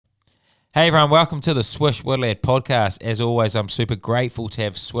Hey everyone, welcome to the Swish Woodlad podcast. As always, I'm super grateful to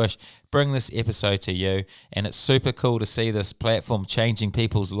have Swish bring this episode to you, and it's super cool to see this platform changing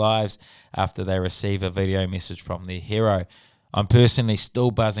people's lives after they receive a video message from their hero. I'm personally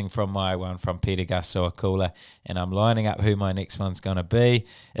still buzzing from my one from Peter Gasoakula, and I'm lining up who my next one's going to be.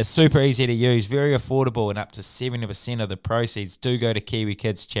 It's super easy to use, very affordable, and up to 70% of the proceeds do go to Kiwi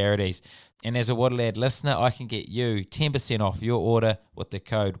Kids charities. And as a Waterlad listener, I can get you 10% off your order with the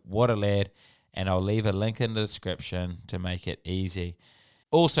code WATERLAD, and I'll leave a link in the description to make it easy.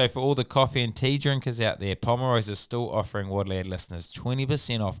 Also, for all the coffee and tea drinkers out there, Pomeroy's is still offering Waterlad listeners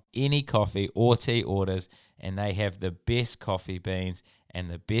 20% off any coffee or tea orders, and they have the best coffee beans and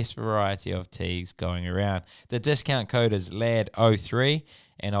the best variety of teas going around. The discount code is LAD03,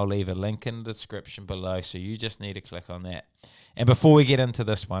 and I'll leave a link in the description below, so you just need to click on that. And before we get into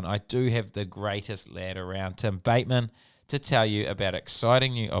this one, I do have the greatest lad around, Tim Bateman, to tell you about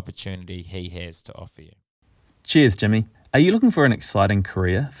exciting new opportunity he has to offer you. Cheers, Jimmy. Are you looking for an exciting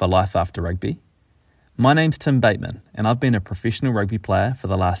career for life after rugby? My name's Tim Bateman, and I've been a professional rugby player for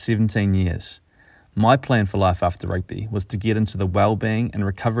the last 17 years. My plan for life after rugby was to get into the wellbeing and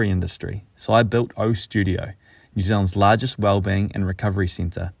recovery industry, so I built O Studio, New Zealand's largest wellbeing and recovery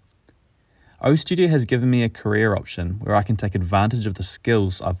centre. O Studio has given me a career option where I can take advantage of the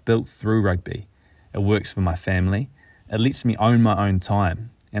skills I've built through rugby. It works for my family, it lets me own my own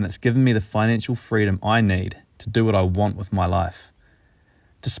time, and it's given me the financial freedom I need to do what I want with my life.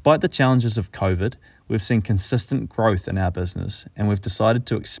 Despite the challenges of COVID, we've seen consistent growth in our business, and we've decided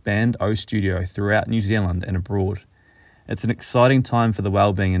to expand O Studio throughout New Zealand and abroad. It's an exciting time for the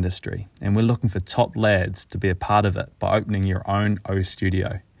wellbeing industry, and we're looking for top lads to be a part of it by opening your own O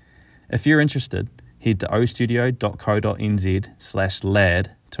Studio. If you're interested, head to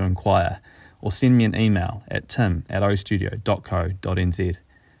ostudio.co.nz/lad to inquire, or send me an email at tim@ostudio.co.nz.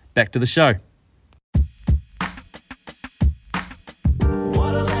 Back to the show.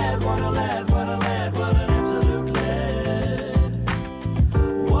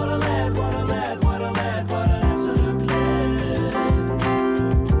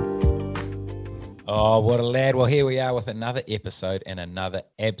 Oh, what a lad. Well, here we are with another episode and another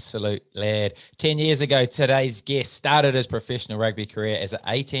absolute lad. 10 years ago, today's guest started his professional rugby career as an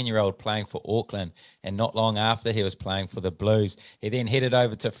 18-year-old playing for Auckland, and not long after, he was playing for the Blues. He then headed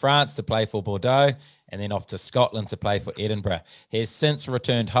over to France to play for Bordeaux, and then off to Scotland to play for Edinburgh. He has since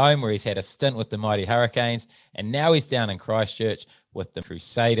returned home, where he's had a stint with the mighty Hurricanes, and now he's down in Christchurch with the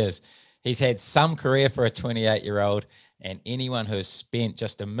Crusaders. He's had some career for a 28-year-old, and anyone who has spent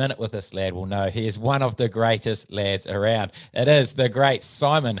just a minute with this lad will know he is one of the greatest lads around. It is the great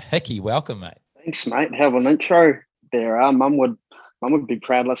Simon Hickey. Welcome, mate. Thanks, mate. Have an intro there. Mum would be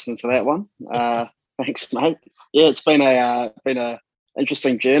proud listening to that one. Thanks, mate. Yeah, it's been a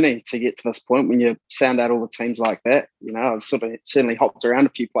interesting journey to get to this point when you sound out all the teams like that. You know, I've certainly hopped around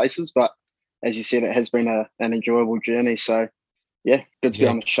a few places, but as you said, it has been an enjoyable journey. So, yeah, good to be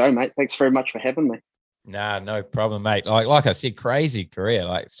on the show, mate. Thanks very much for having me. Nah, no problem, mate. Like I said, crazy career,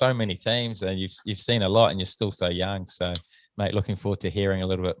 like so many teams, and you've seen a lot, and you're still so young. So, mate, looking forward to hearing a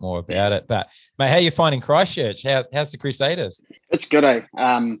little bit more about it. But, mate, how are you finding Christchurch? How's the Crusaders? It's good, eh?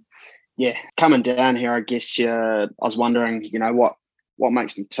 Yeah, coming down here, I guess. I was wondering, you know, what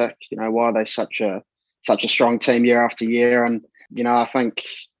makes them tick. You know, why are they such a strong team year after year? And you know, I think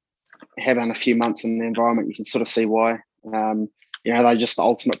having a few months in the environment, you can sort of see why. You know, they're just the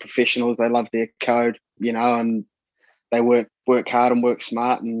ultimate professionals. They love their code, you know, and they work hard and work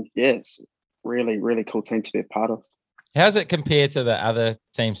smart. And yeah, it's really, really cool team to be a part of. How's it compared to the other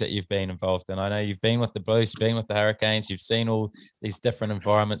teams that you've been involved in? I know you've been with the Blues, you've been with the Hurricanes, you've seen all these different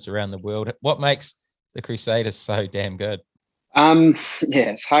environments around the world. What makes the Crusaders so damn good? Yeah,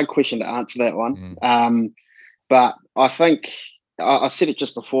 it's a hard question to answer that one. But I think I said it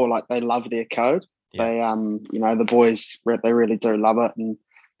just before, like they love their code. Yeah. They, you know, the boys, they really do love it. And,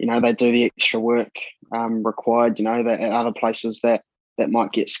 you know, they do the extra work required, you know, that at other places that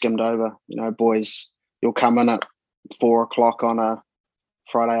might get skimmed over. You know, boys, you'll come in at 4:00 on a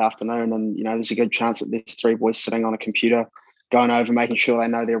Friday afternoon and, you know, there's a good chance that there's three boys sitting on a computer going over, making sure they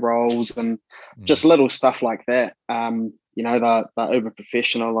know their roles and just little stuff like that. You know, they're uber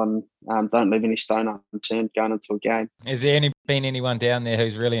professional and don't leave any stone unturned going into a game. Has there been anyone down there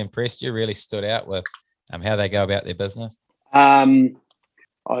who's really impressed you, really stood out with how they go about their business?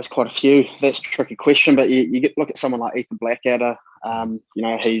 There's quite a few. That's a tricky question, but you look at someone like Ethan Blackadder. You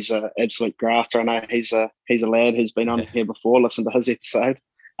know, he's an absolute grafter. I know he's a lad who's been on here before. Listen to his episode.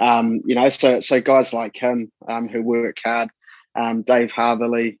 You know, so guys like him who work hard. Dave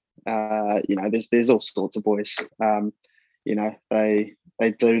Harverley. You know, there's all sorts of boys. You know, they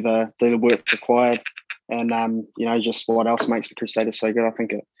they do the work required, and just what else makes the Crusaders so good. I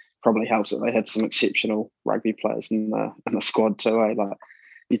think it probably helps that they have some exceptional rugby players in the squad too. Like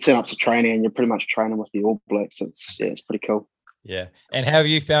you turn up to training and you're pretty much training with the All Blacks. It's pretty cool. Yeah. And how have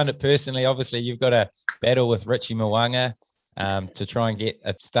you found it personally? Obviously, you've got a battle with Richie Mo'unga to try and get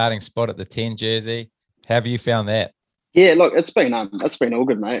a starting spot at the 10 jersey. How have you found that? Yeah, look, it's been all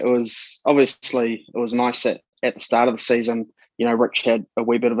good, mate. It was nice at the start of the season. Rich had a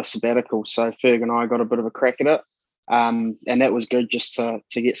wee bit of a sabbatical, so Ferg and I got a bit of a crack at it. And that was good just to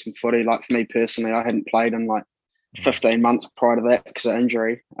get some footy. Like for me personally, I hadn't played in like 15 months prior to that because of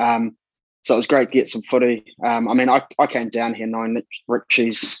injury. So it was great to get some footy. I came down here knowing that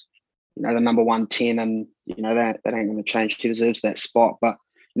Richie's, the number 110, and that ain't going to change. He deserves that spot. But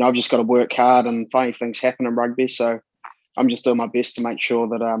I've just got to work hard, and funny things happen in rugby. So I'm just doing my best to make sure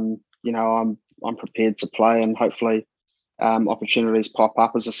that I'm prepared to play, and hopefully opportunities pop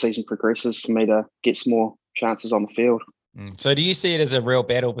up as the season progresses for me to get some more chances on the field. So do you see it as a real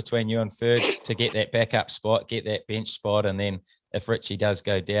battle between you and Ferg to get that backup spot, get that bench spot, and then if Richie does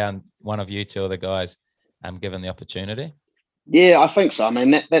go down, one of you two of the guys given the opportunity? Yeah, I think so. I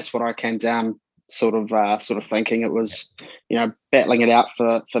mean, that's what I came down sort of thinking. It was, battling it out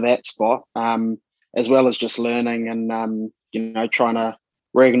for that spot, as well as just learning and, trying to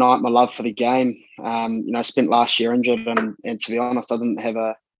reignite my love for the game. I spent last year injured, and to be honest, I didn't have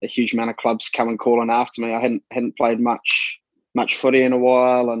a huge amount of clubs come and calling after me. I hadn't played much footy in a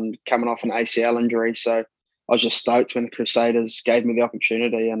while, and coming off an ACL injury. So I was just stoked when the Crusaders gave me the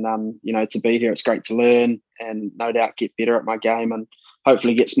opportunity, and to be here, it's great to learn and no doubt get better at my game and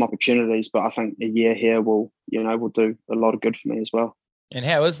hopefully get some opportunities. But I think a year here will do a lot of good for me as well. And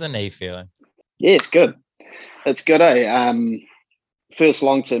how is the knee feeling? Yeah, it's good. It's good, eh? First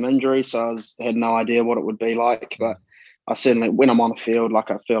long-term injury, so I had no idea what it would be like, but I certainly, when I'm on the field,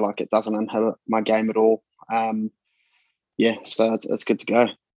 I feel like it doesn't inhibit my game at all. So it's good to go.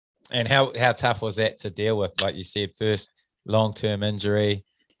 And how tough was that to deal with? Like you said, first long-term injury,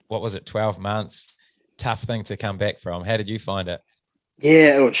 what was it, 12 months? Tough thing to come back from. How did you find it?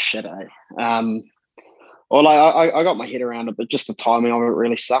 Yeah, it was shit, eh? I got my head around it, but just the timing of it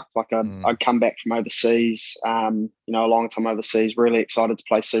really sucked. Like I'd come back from overseas, a long time overseas, really excited to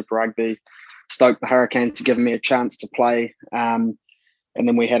play Super Rugby, stoked the Hurricanes to give me a chance to play. And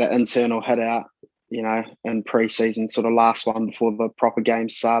then we had an internal hit out, in pre-season, sort of last one before the proper game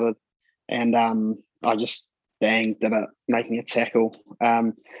started. And I just did it, making a tackle.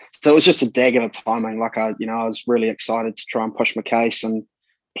 So it was just a dagger of timing. Like I was really excited to try and push my case and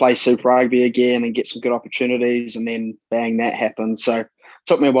play Super Rugby again and get some good opportunities, and then bang, that happened. So it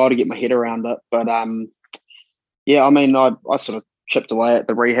took me a while to get my head around it. But I sort of chipped away at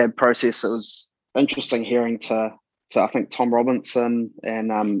the rehab process. It was interesting hearing to I think Tom Robinson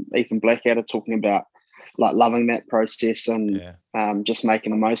and Ethan Blackadder talking about like loving that process and just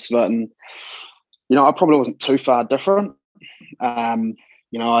making the most of it. And I probably wasn't too far different. I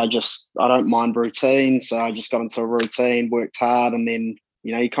don't mind routine, so I just got into a routine, worked hard, and then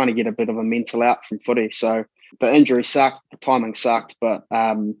you kind of get a bit of a mental out from footy. So the injury sucked, the timing sucked, but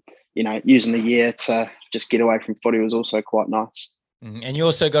using the year to just get away from footy was also quite nice. And you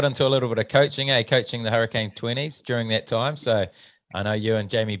also got into a little bit of coaching, coaching the Hurricane 20s during that time. So I know you and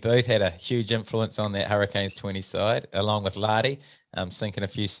Jamie Booth had a huge influence on that Hurricanes 20 side, along with Lardy, sinking a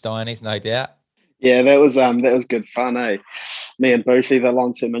few Steinies, no doubt. Yeah, that was good fun, eh? Me and Boothie, the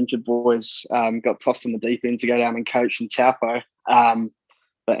long-term injured boys, got tossed in the deep end to go down and coach in Taupo.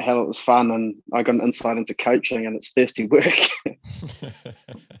 But hell, it was fun, and I got an insight into coaching, and it's thirsty work.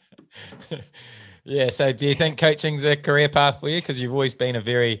 Yeah, so do you think coaching's a career path for you? Because you've always been a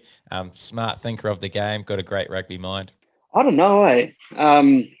very smart thinker of the game, got a great rugby mind. I don't know, eh?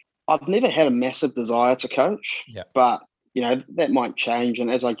 I've never had a massive desire to coach, but that might change,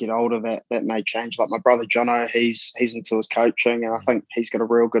 and as I get older, that may change. Like my brother Jono, he's into his coaching, and I think he's got a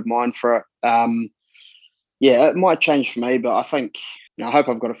real good mind for it. It might change for me, but I think I hope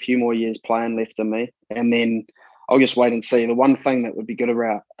I've got a few more years playing left in me, and then I'll just wait and see. The one thing that would be good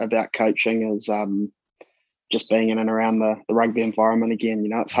about coaching is just being in and around the rugby environment again.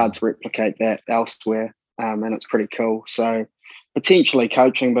 It's hard to replicate that elsewhere, and it's pretty cool. So potentially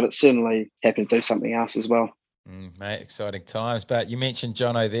coaching, but it's certainly happy to do something else as well. Mate, exciting times. But you mentioned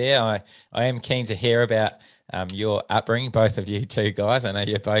Jono there. I am keen to hear about your upbringing, both of you two guys. I know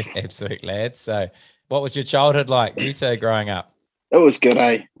you're both absolute lads. So what was your childhood like, you two growing up? It was good,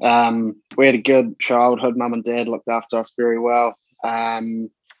 eh? We had a good childhood. Mum and Dad looked after us very well. So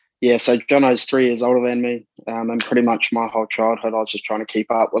Jono's 3 years older than me, and pretty much my whole childhood I was just trying to keep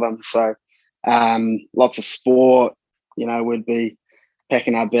up with him. So lots of sport. We'd be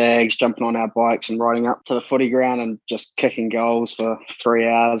packing our bags, jumping on our bikes and riding up to the footy ground and just kicking goals for 3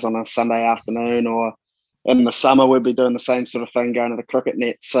 hours on a Sunday afternoon. Or in the summer, we'd be doing the same sort of thing, going to the cricket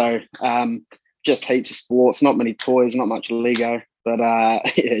net. So just heaps of sports, not many toys, not much Lego, but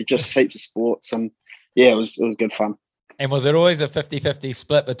yeah, just heaps of sports. And yeah, it was good fun. And was it always a 50-50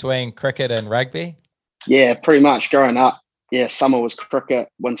 split between cricket and rugby? Yeah, pretty much growing up. Yeah, summer was cricket,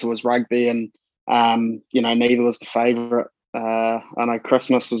 winter was rugby, and neither was the favourite. I know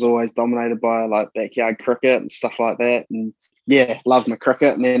Christmas was always dominated by like backyard cricket and stuff like that. And yeah, loved my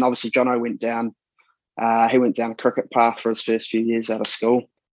cricket. And then obviously Jono went down. He went down a cricket path for his first few years out of school.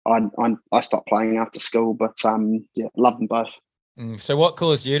 I stopped playing after school, but yeah, loved them both. So what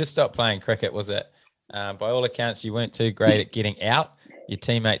caused you to stop playing cricket? Was it, by all accounts, you weren't too great at getting out? Your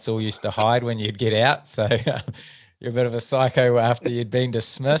teammates all used to hide when you'd get out. So you're a bit of a psycho after you'd been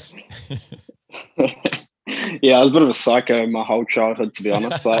dismissed. Yeah, I was a bit of a psycho my whole childhood, to be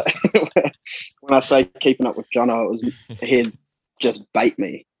honest. Like, when I say keeping up with Jono, he'd just bait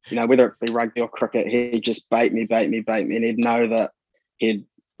me. Whether it be rugby or cricket, he'd just bait me, and he'd know that he'd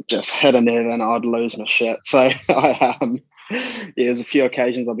just hit a nerve and I'd lose my shit. So there's a few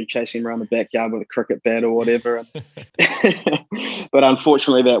occasions I'll be chasing him around the backyard with a cricket bat or whatever. But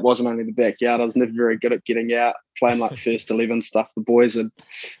unfortunately, that wasn't only the backyard. I was never very good at getting out, playing like first 11 stuff. The boys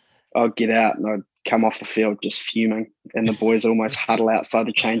I'd get out and I'd come off the field just fuming, and the boys almost huddle outside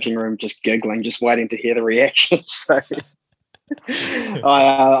the changing room, just giggling, just waiting to hear the reaction. So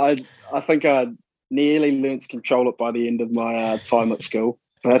I think I nearly learned to control it by the end of my time at school.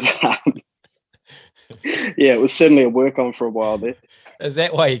 But yeah, it was certainly a work on for a while there. Is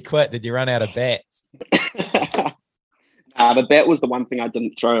that why you quit? Did you run out of bats? The bat was the one thing I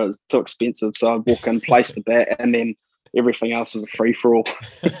didn't throw. It was too expensive. So I'd walk in, place the bat, and then everything else was a free-for-all.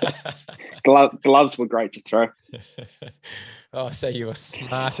 Gloves were great to throw. Oh, so you were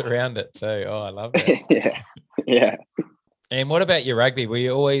smart around it too. Oh, I love that. Yeah. And what about your rugby? Were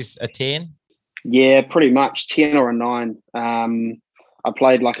you always a 10? Yeah, pretty much 10 or a 9. I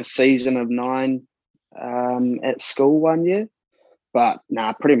played like a season of 9 at school one year, but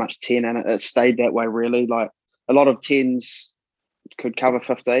pretty much 10, and it stayed that way really. Like a lot of 10s could cover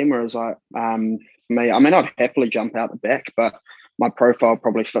 15, whereas for me, I mean, I'd happily jump out the back, but my profile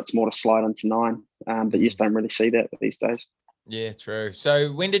probably fits more to slide into 9. But you just don't really see that these days. Yeah, true.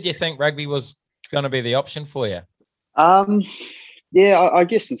 So when did you think rugby was going to be the option for you? Yeah, I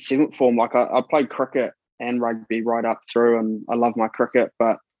guess in 7th form, like I played cricket and rugby right up through, and I love my cricket,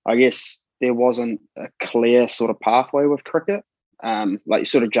 but I guess there wasn't a clear sort of pathway with cricket. Like you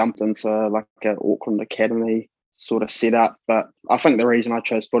sort of jumped into like an Auckland Academy sort of setup, but I think the reason I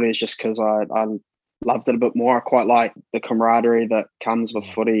chose footy is just because I loved it a bit more. I quite like the camaraderie that comes with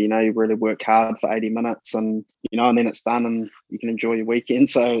footy. You really work hard for 80 minutes and then it's done and you can enjoy your weekend.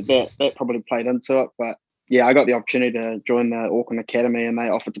 So that probably played into it. But yeah, I got the opportunity to join the Auckland Academy and they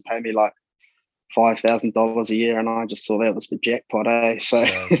offered to pay me like $5,000 a year, and I just thought that was the jackpot, eh? So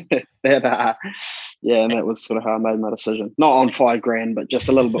and that was sort of how I made my decision. Not on $5,000, but just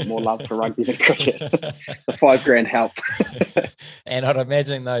a little bit more love for rugby than cricket. The $5,000 helped. And I'd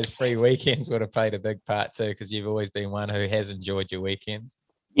imagine those free weekends would have played a big part too, because you've always been one who has enjoyed your weekends.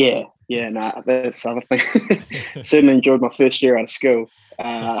 Yeah, that's the other thing. Certainly enjoyed my first year out of school.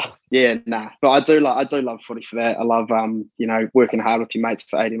 But I do love footy for that. I love working hard with your mates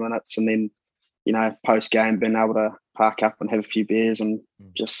for 80 minutes and then post game being able to park up and have a few beers and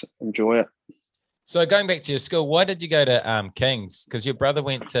just enjoy it. So going back to your school, why did you go to King's? Because your brother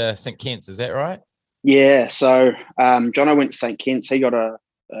went to St Kitts, is that right? Yeah, so Jono went to St Kitts. He got a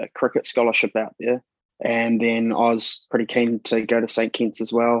cricket scholarship out there, and then I was pretty keen to go to St Kitts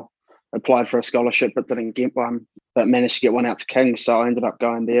as well. Applied for a scholarship but didn't get one, but managed to get one out to King's, so I ended up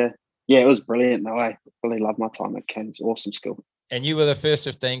going there. Yeah, it was brilliant though. I really loved my time at King's. Awesome school. And you were the first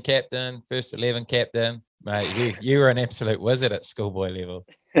 15 captain, first 11 captain. Mate, you were an absolute wizard at schoolboy level.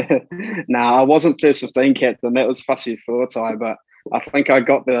 I wasn't first 15 captain. That was Fussy Fuatai, but I think I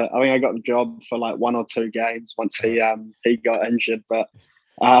got the job for like 1 or 2 games once he got injured. But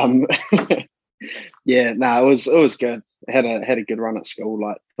it was good. I had a good run at school.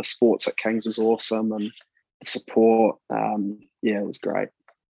 Like the sports at King's was awesome, and the support. It was great.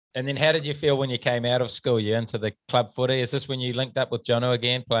 And then how did you feel when you came out of school? You're into the club footy. Is this when you linked up with Jono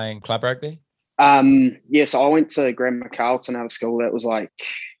again playing club rugby? So I went to Grammar Carlton out of school. That was like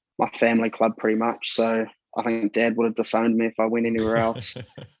my family club pretty much. So I think Dad would have disowned me if I went anywhere else.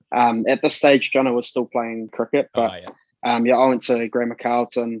 At this stage, Jono was still playing cricket, but I went to Grammar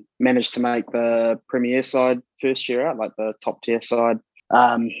Carlton, managed to make the Premier side first year out, like the top tier side.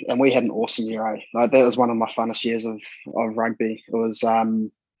 And we had an awesome year. Like, that was one of my funnest years of rugby. It was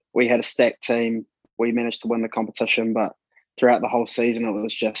we had a stacked team. We managed to win the competition, but throughout the whole season, it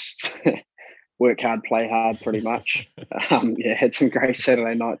was just work hard, play hard, pretty much. Had some great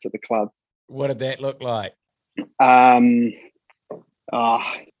Saturday nights at the club. What did that look like?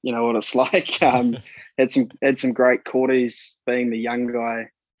 You know what it's like. Had some great quarties. Being the young guy,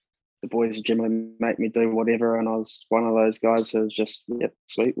 the boys generally make me do whatever, and I was one of those guys who was just, yep,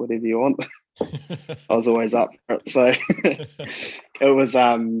 sweet, whatever you want. I was always up for it. So it was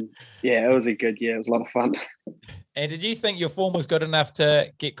it was a good year. It was a lot of fun. And did you think your form was good enough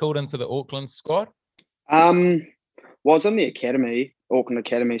to get called into the Auckland squad? Was in the academy, Auckland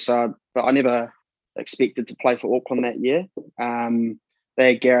Academy, but I never expected to play for Auckland that year.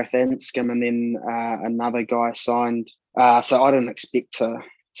 They had Gareth Anscombe, and then another guy signed. So I didn't expect to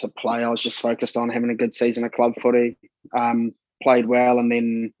play. I was just focused on having a good season of club footy. Played well, and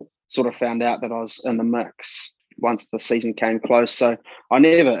then sort of found out that I was in the mix once the season came close. So I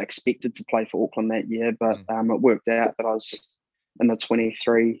never expected to play for Auckland that year, but it worked out that I was in the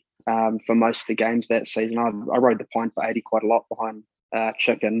 23 for most of the games that season. I rode the pine for 80 quite a lot behind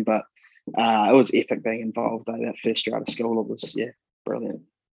Chicken, but it was epic being involved though. That first year out of school, it was brilliant.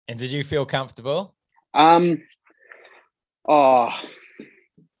 And did you feel comfortable?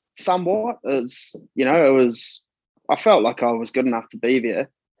 Somewhat. It was. I felt like I was good enough to be there,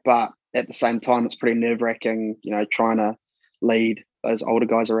 but at the same time, it's pretty nerve-wracking. Trying to lead those older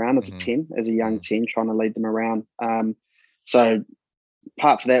guys around as a young 10, trying to lead them around. So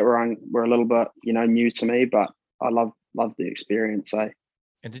parts of that were a little bit, new to me, but I loved the experience. And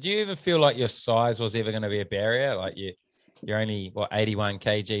did you ever feel like your size was ever going to be a barrier? Like you're only 81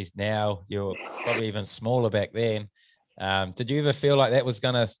 kgs now. You're probably even smaller back then. Did you ever feel like that was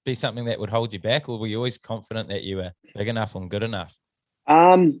going to be something that would hold you back, or were you always confident that you were big enough and good enough?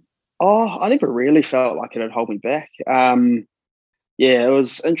 I never really felt like it would hold me back. It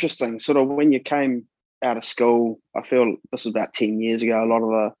was interesting. Sort of when you came out of school, I feel this was about 10 years ago. A lot of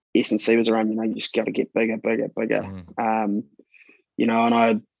the S&C was around, you just got to get bigger. And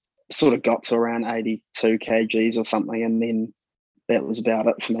I sort of got to around 82 kgs or something, and then that was about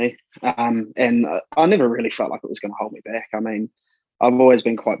it for me. And I never really felt like it was going to hold me back. I mean, I've always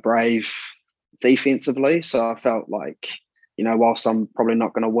been quite brave defensively, so I felt like, whilst I'm probably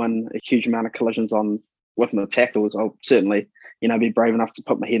not going to win a huge amount of collisions with my tackles, I'll certainly, be brave enough to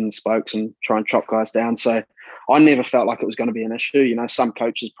put my head in the spokes and try and chop guys down. So I never felt like it was going to be an issue. Some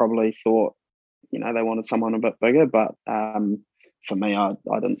coaches probably thought, they wanted someone a bit bigger, but for me, I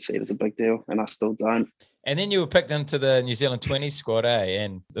didn't see it as a big deal, and I still don't. And then you were picked into the New Zealand 20 squad,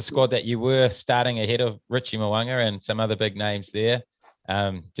 and the squad that you were starting ahead of Richie Mo'unga and some other big names there.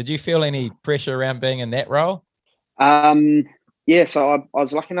 Did you feel any pressure around being in that role? So I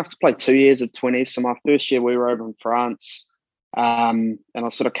was lucky enough to play 2 years of 20s. So my first year we were over in France, and I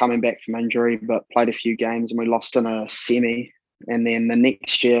was sort of coming back from injury, but played a few games and we lost in a semi. And then the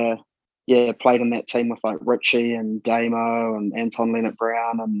next year, played in that team with like Richie and Damo and Anton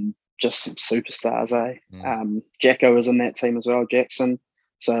Leonard-Brown and just some superstars, Jacko was in that team as well, Jackson.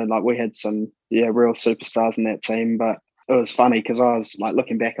 So like we had some real superstars in that team. But it was funny because I was like,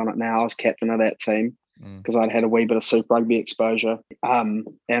 looking back on it now, I was captain of that team because I'd had a wee bit of Super Rugby exposure. And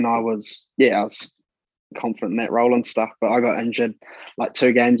I was confident in that role and stuff, but I got injured like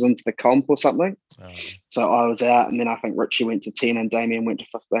 2 games into the comp or something. So I was out, and then I think Richie went to 10 and Damien went to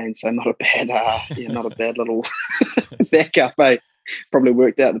 15. So not a bad, not a bad little backup. Probably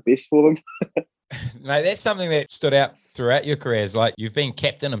worked out the best for them. Mate, that's something that stood out throughout your careers. Like, you've been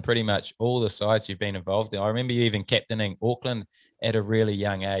captain in pretty much all the sides you've been involved in. I remember you even captaining Auckland at a really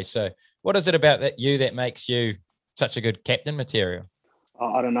young age. So what is it about that makes you such a good captain material?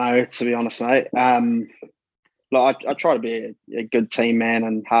 I don't know, to be honest, mate. I try to be a good team man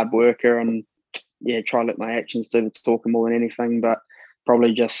and hard worker, and try to let my actions do the talking more than anything. But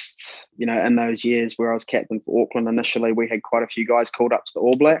probably just, in those years where I was captain for Auckland initially, we had quite a few guys called up to the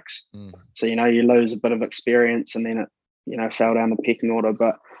All Blacks. So, you lose a bit of experience, and then it, fell down the pecking order.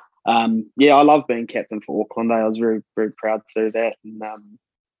 But I love being captain for Auckland. I was very, very proud to do that. And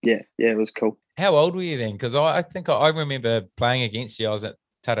it was cool. How old were you then? Because I think I remember playing against you. I was at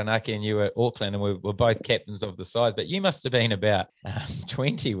Taranaki and you were at Auckland, and we were both captains of the sides. But you must have been about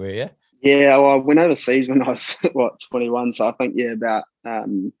 20, were you? Yeah, well, I went overseas when I was 21. So I think about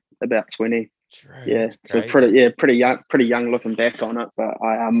 20. True, yeah, so pretty young looking back on it. But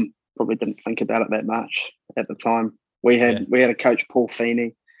I probably didn't think about it that much at the time. We had a coach, Paul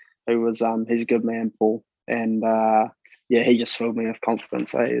Feeney, who was he's a good man, Paul, and he just filled me with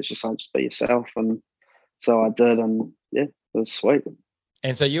confidence. It was just like, just be yourself, and so I did, and it was sweet.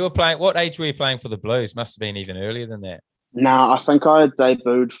 And so you were playing, what age were you playing for the Blues? Must have been even earlier than that. No, I think I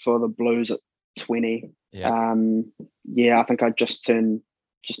debuted for the Blues at 20. Yeah. I think I just turned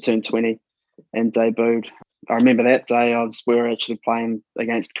 20 and debuted. I remember that day we were actually playing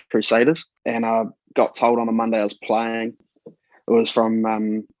against Crusaders, and I got told on a Monday I was playing. It was from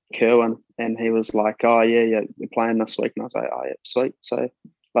Kerwin, and he was like, "Oh yeah, you're playing this week," and I was like, "Oh yeah, sweet." So,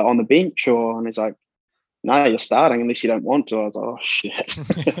 like on the bench, and he's like, "No, you're starting unless you don't want to." I was like, "Oh shit!"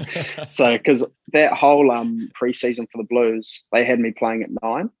 So, because that whole preseason for the Blues, they had me playing at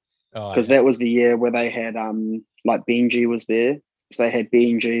 9, because that was the year where they had like Benji was there. So they had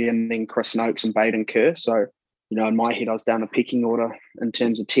Benji and then Chris Noakes and Baden Kerr. So, in my head, I was down the pecking order in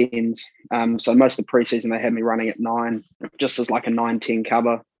terms of 10s. So most of the preseason, they had me running at 9, just as like a 9-10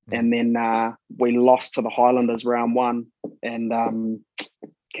 cover. And then we lost to the Highlanders round 1. And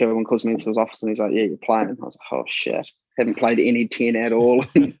Kevin calls me into his office and he's like, "Yeah, you're playing." I was like, "Oh, shit." Haven't played any 10 at all.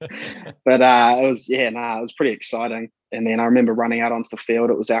 But it was pretty exciting. And then I remember running out onto the field.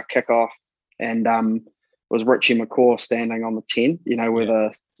 It was our kickoff. And it was Richie McCaw standing on the 10, where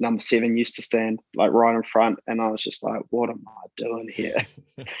the number 7 used to stand, like right in front. And I was just like, what am I doing here?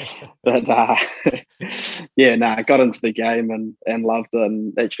 But I got into the game and loved it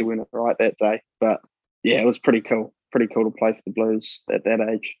and actually went right that day. But yeah, it was pretty cool. Pretty cool to play for the Blues at that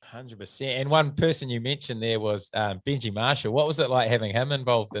age. 100%. And one person you mentioned there was Benji Marshall. What was it like having him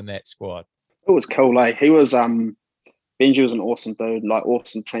involved in that squad? It was cool, He was Benji was an awesome dude, like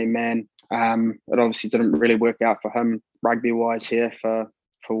awesome team man. It obviously didn't really work out for him rugby wise here for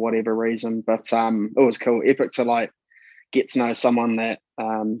whatever reason, but it was cool, epic to like get to know someone that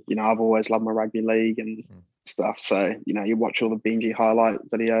I've always loved my rugby league and stuff. So you watch all the Benji highlight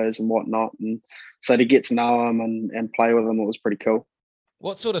videos and whatnot, and so to get to know him and play with him, it was pretty cool.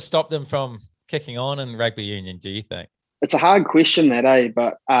 What sort of stopped him from kicking on in rugby union, do you think? It's a hard question that,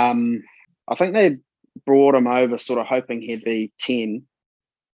 but I think they brought him over sort of hoping he'd be 10,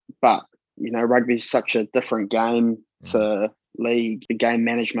 but rugby's such a different game to league. The game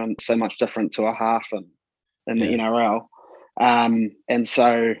management so much different to a half in the NRL, and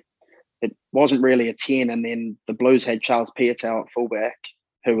so it wasn't really a 10. And then the Blues had Charles Piutau at fullback,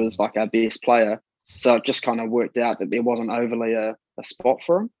 who was like our best player, so it just kind of worked out that there wasn't overly a spot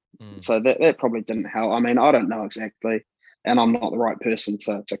for him. So that probably didn't help. I mean, I don't know exactly, and I'm not the right person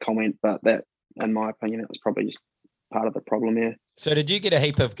to comment, but that, in my opinion, it was probably just part of the problem here. So did you get a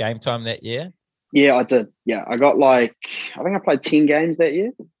heap of game time that year? Yeah, I did. Yeah, I got I think I played 10 games that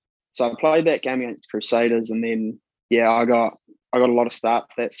year. So I played that game against Crusaders, and then I got a lot of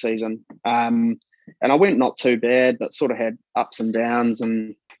starts that season. And I went not too bad, but sort of had ups and downs,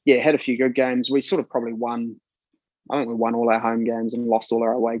 and had a few good games. We sort of probably won. I think we won all our home games and lost all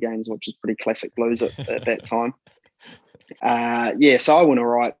our away games, which is pretty classic Blues at that time. So I went all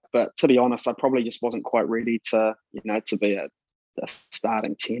right, but to be honest, I probably just wasn't quite ready to be a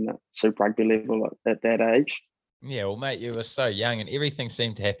starting 10 at Super Rugby level at that age. Yeah, well, mate, you were so young and everything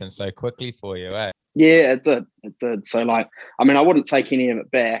seemed to happen so quickly for you, eh? Yeah, it did. So, I wouldn't take any of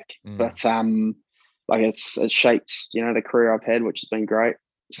it back, but it's shaped, the career I've had, which has been great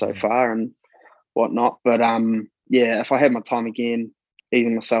so far and whatnot. But if I had my time again,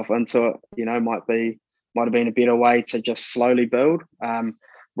 easing myself into it, might have been a better way to just slowly build.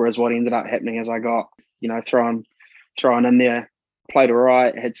 Whereas what ended up happening is I got, thrown in there, played all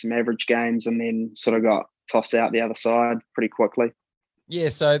right, had some average games, and then sort of got tossed out the other side pretty quickly. Yeah,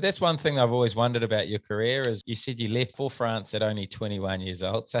 so that's one thing I've always wondered about your career is you said you left for France at only 21 years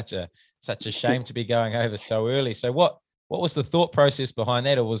old. Such a shame to be going over so early. So what was the thought process behind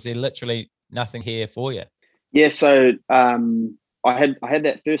that, or was there literally nothing here for you? Yeah, so I had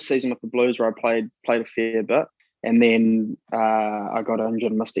that first season with the Blues where I played a fair bit, and then I got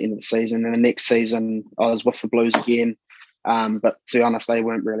injured and missed the end of the season. And the next season I was with the Blues again, but to be honest, they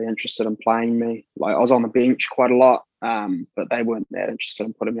weren't really interested in playing me. Like I was on the bench quite a lot, but they weren't that interested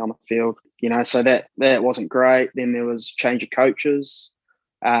in putting me on the field. So that wasn't great. Then there was change of coaches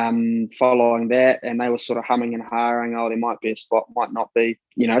following that, and they were sort of humming and hawing. Oh, there might be a spot, might not be.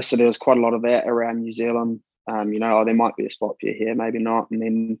 So there was quite a lot of that around New Zealand. There might be a spot for you here, maybe not. And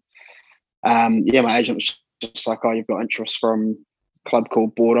then, my agent was just like, "Oh, you've got interest from a club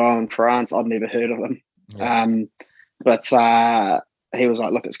called Bordeaux in France." I'd never heard of them. Yeah. But he was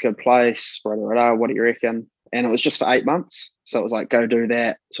like, "Look, it's a good place. What do you reckon?" And it was just for 8 months. So it was like, go do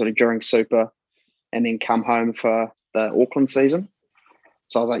that sort of during Super and then come home for the Auckland season.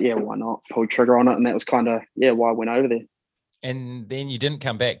 So I was like, yeah, why not? Pulled trigger on it. And that was kind of, why I went over there. And then you didn't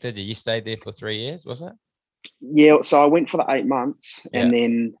come back, did you? You stayed there for 3 years, was it? Yeah, so I went for the 8 months and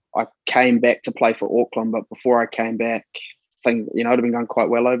then I came back to play for Auckland. But before I came back, thing, you know, I'd have been going quite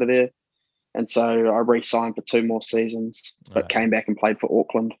well over there. And so I re-signed for 2 more seasons, but came back and played for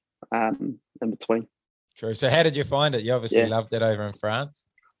Auckland in between. True. So how did you find it? You obviously loved it over in France.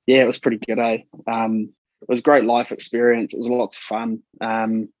 Yeah, it was pretty good, eh? It was a great life experience. It was lots of fun.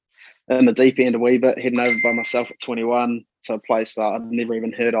 In the deep end a wee bit, heading over by myself at 21 to a place that I'd never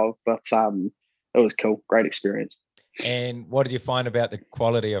even heard of, but it was cool. Great experience. And what did you find about the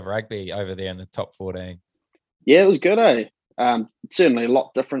quality of rugby over there in the top 14? Yeah, it was good, eh? Certainly a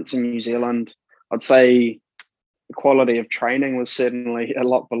lot different in New Zealand. I'd say the quality of training was certainly a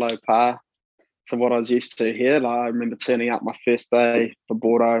lot below par to what I was used to here. Like, I remember turning up my first day for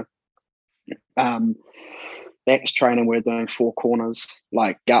Bordeaux. Backs training, we're doing 4 corners,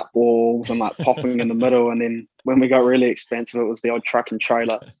 like gut balls and like popping in the middle. And then when we got really expensive, it was the odd truck and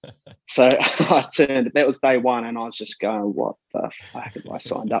trailer. So that was day 1, and I was just going, what the fuck have I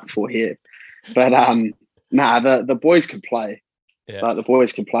signed up for here? But the boys could play. Yeah. Like, the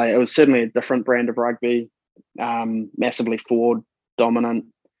boys could play. It was certainly a different brand of rugby, massively forward dominant,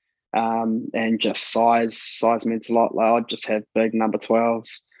 and just size meant a lot. Like, I'd just have big number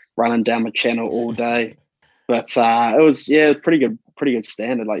 12s running down the channel all day. But it was pretty good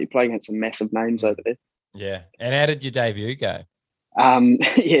standard. Like, you play against some massive names over there. Yeah. And how did your debut go?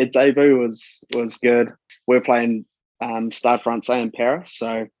 Debut was good. We were playing Stade Francais in Paris.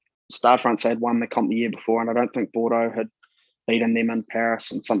 So Stade Francais had won the comp the year before, and I don't think Bordeaux had beaten them in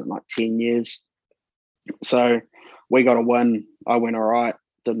Paris in something like 10 years. So we got a win. I went all right,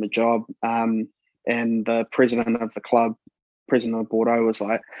 did my job. And the president of the club, president of Bordeaux, was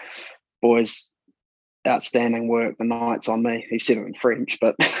like, boys, outstanding work, the night's on me. He said it in French,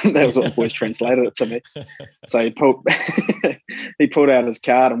 but that was what the boys translated it to me. So he pulled out his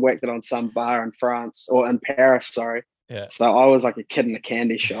card and whacked it on some bar in France, or in Paris, sorry. Yeah. So I was like a kid in a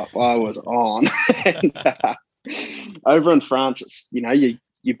candy shop. I was on. And, over in France, it's, you know, you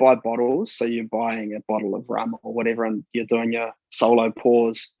buy bottles, so you're buying a bottle of rum or whatever, and you're doing your solo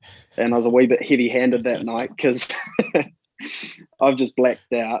pours. And I was a wee bit heavy-handed that night because I've just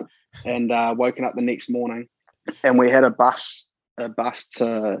blacked out and woken up the next morning, and we had a bus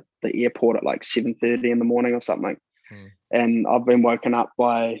to the airport at like 7:30 in the morning or something. And I've been woken up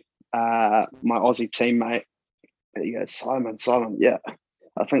by my Aussie teammate. He goes, Simon, yeah,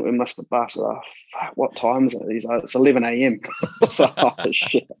 I think we missed the bus. Oh, fuck, what time is it? He's like, it's 11 a.m. So, oh,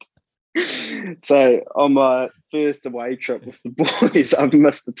 shit. So on my first away trip with the boys, I've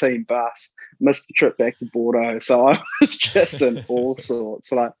missed the team bus, missed the trip back to Bordeaux. So I was just in all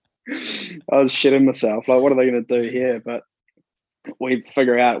sorts. Like, I was shitting myself. Like, what are they going to do here? But we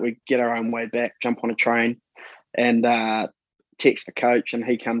figure out, we get our own way back, jump on a train, and text the coach, and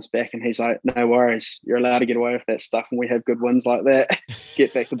he comes back and he's like, no worries, you're allowed to get away with that stuff, and we have good wins like that.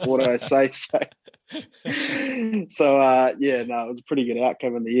 Get back to Bordeaux safe. So it was a pretty good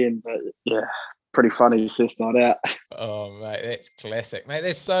outcome in the end, but yeah, pretty funny first night out. Oh, mate, that's classic, mate.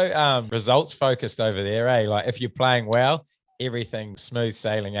 They're so results focused over there, eh? Like, if you're playing well, everything's smooth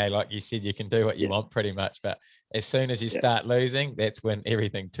sailing, eh? Like you said, you can do what you want pretty much, but as soon as you start losing, that's when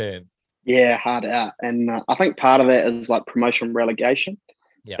everything turns. Yeah, hard out. And I think part of that is like promotion relegation.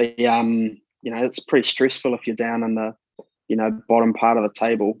 Yeah. It's pretty stressful if you're down in the, bottom part of the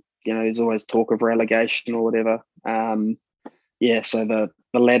table. There's always talk of relegation or whatever. So the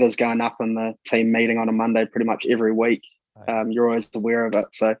ladder's going up in the team meeting on a Monday pretty much every week. You're always aware of it.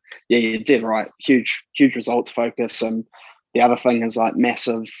 So yeah, you did right. Huge results focus. And the other thing is like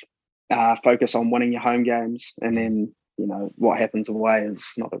massive focus on winning your home games. And then, what happens away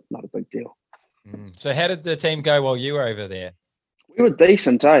is not a big deal. So how did the team go while you were over there? We were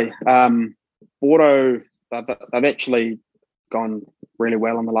decent, eh? Bordeaux, they've actually gone really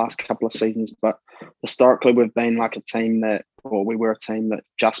well in the last couple of seasons, but historically we've been like we were a team that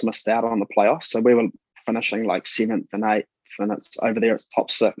just missed out on the playoffs. So we were finishing like 7th and 8th, and it's over there, it's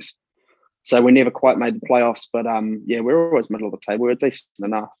top 6. So we never quite made the playoffs, but we were always middle of the table. We were decent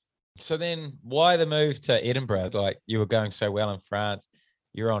enough. So then why the move to Edinburgh? Like, you were going so well in France,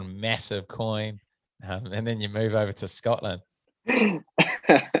 you're on massive coin, and then you move over to Scotland. Don't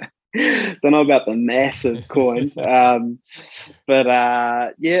know about the massive coin, but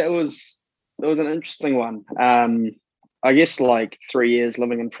it was an interesting one. I guess like 3 years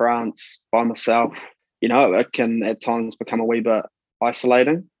living in France by myself, it can at times become a wee bit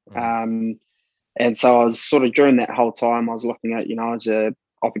isolating. And so I was sort of, during that whole time, I was looking at, as a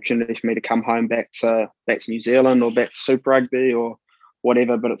opportunity for me to come home back to New Zealand or back to Super Rugby or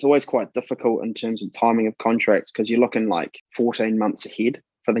whatever, but it's always quite difficult in terms of timing of contracts because you're looking like 14 months ahead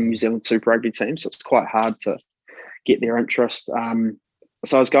for the New Zealand Super Rugby team, so it's quite hard to get their interest.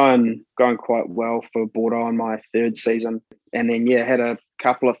 So I was going quite well for Bordeaux in my third season, and then had a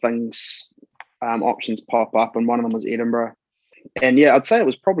couple of things, options pop up, and one of them was Edinburgh. And I'd say it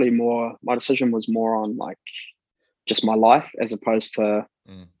was probably more, my decision was more on like just my life as opposed to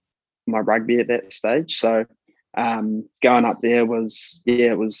my rugby at that stage. So going up there was,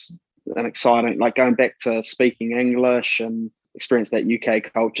 it was an exciting, like going back to speaking English and experience that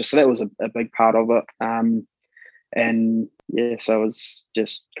UK culture. So that was a big part of it. So it was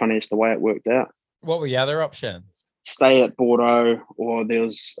just kind of just the way it worked out. What were the other options? Stay at Bordeaux, or there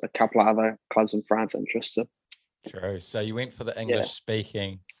was a couple of other clubs in France interested. True. So you went for the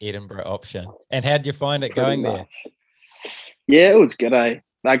English-speaking Edinburgh option. And how'd you find it going there? Yeah, it was good, eh?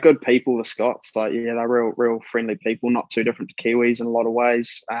 They're good people, the Scots. Like, they're real friendly people, not too different to Kiwis in a lot of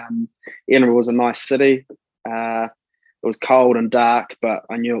ways. Edinburgh was a nice city. It was cold and dark, but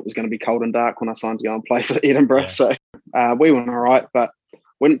I knew it was going to be cold and dark when I signed to go and play for Edinburgh. Yeah. So we went all right, but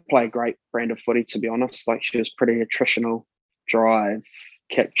wouldn't play a great brand of footy, to be honest. Like, she was pretty attritional, drive,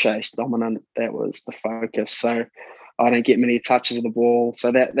 kick, chase, dominant. That was the focus. So I didn't get many touches of the ball.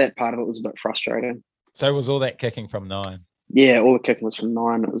 So that part of it was a bit frustrating. So was all that kicking from 9? Yeah, all the kicking was from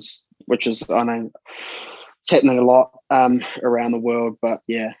 9. Which is, I know, it's happening a lot around the world, but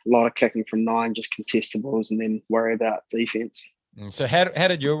a lot of kicking from 9, just contested balls, and then worry about defense. So how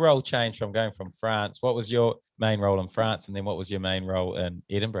did your role change from going from France? What was your main role in France, and then what was your main role in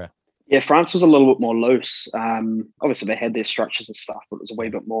Edinburgh? Yeah, France was a little bit more loose. Obviously, they had their structures and stuff, but it was a wee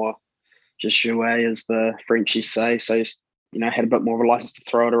bit more just jouet, as the Frenchies say. So, had a bit more of a license to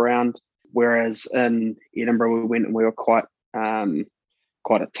throw it around. Whereas in Edinburgh, we went and we were quite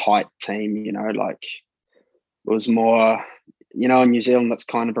a tight team, like it was more, in New Zealand, that's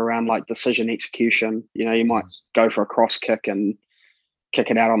kind of around like decision execution. You might go for a cross kick and kick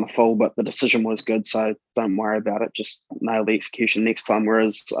it out on the full, but the decision was good, so don't worry about it. Just nail the execution next time.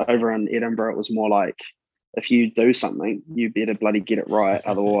 Whereas over in Edinburgh, it was more like, if you do something, you better bloody get it right.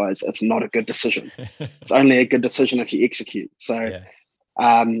 Otherwise, it's not a good decision. It's only a good decision if you execute. So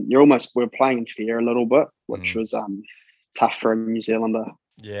we're playing in fear a little bit, which was tough for a New Zealander.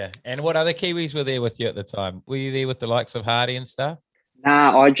 Yeah. And what other Kiwis were there with you at the time? Were you there with the likes of Hardy and stuff?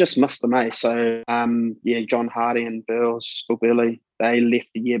 Nah, I just missed them, eh? So, John Hardy and Bills, Billy, they left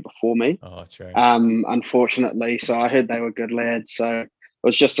the year before me. Oh, true. Unfortunately. So I heard they were good lads. So it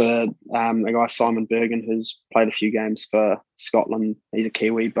was just a guy, Simon Bergen, who's played a few games for Scotland. He's a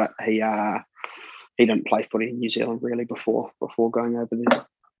Kiwi, but he didn't play footy in New Zealand really before going over there.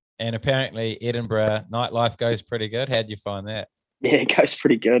 And apparently Edinburgh nightlife goes pretty good. How'd you find that? Yeah, it goes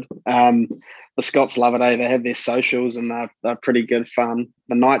pretty good. The Scots love it, eh? They have their socials and they're pretty good fun.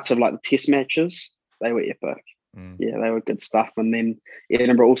 The nights of like the test matches, they were epic. Yeah, they were good stuff. And then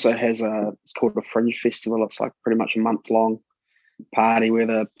Edinburgh also has it's called a Fringe Festival. It's like pretty much a month-long party where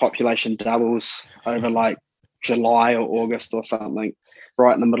the population doubles over like July or August or something,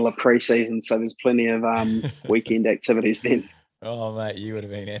 right in the middle of pre-season. So there's plenty of weekend activities then. Oh, mate, you would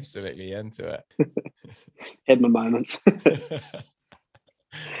have been absolutely into it. Had my moments.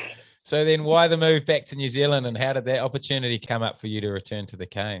 So then why the move back to New Zealand, and how did that opportunity come up for you to return to the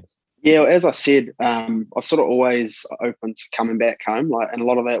Canes? Yeah, as I said, I was sort of always open to coming back home. And a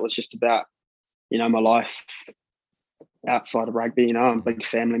lot of that was just about, my life outside of rugby. I'm a big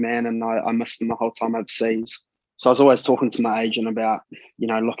family man, and I missed them the whole time overseas. So I was always talking to my agent about,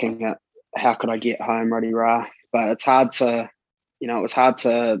 looking at how could I get home, rah. But it's hard to, it was hard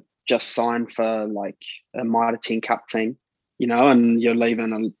to just sign for like a Mitre 10 Cup team, and you're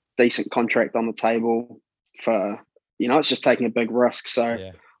leaving a decent contract on the table for, it's just taking a big risk.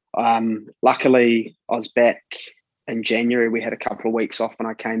 So luckily I was back in January. We had a couple of weeks off and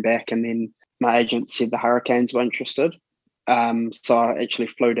I came back, and then my agent said the Hurricanes were interested. So I actually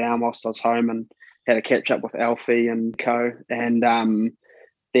flew down whilst I was home and had a catch up with Alfie and co. And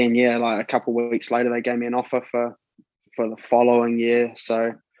then, like a couple of weeks later, they gave me an offer for the following year.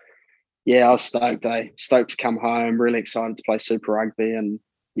 So I was stoked, stoked to come home, really excited to play Super Rugby. And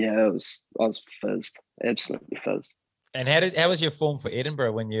I was fizzed, absolutely fizzed. And how was your form for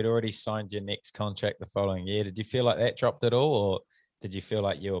Edinburgh when you'd already signed your next contract the following year? Did you feel like that dropped at all, or did you feel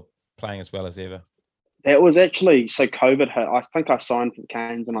like you were playing as well as ever? That was actually, so COVID hit. I think I signed for the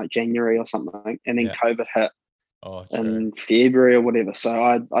Canes in like January or something, and then COVID hit in February or whatever. So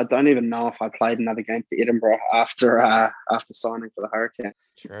I don't even know if I played another game for Edinburgh after signing for the Hurricane.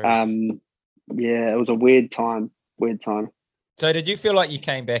 True. It was a weird time. So did you feel like you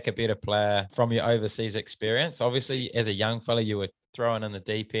came back a better player from your overseas experience? Obviously, as a young fella, you were thrown in the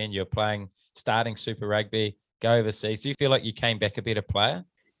deep end. You're starting Super Rugby, go overseas. Do you feel like you came back a better player?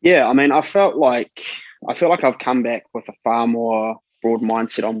 Yeah, I mean, I feel like I've come back with a far more broad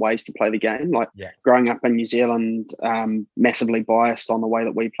mindset on ways to play the game. Like growing up in New Zealand, massively biased on the way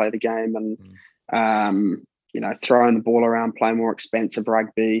that we play the game, and throwing the ball around, playing more expensive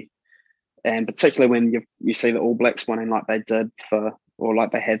rugby, and particularly when you see the All Blacks winning like they did or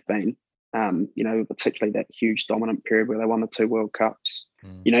like they have been, particularly that huge dominant period where they won the 2 World Cups.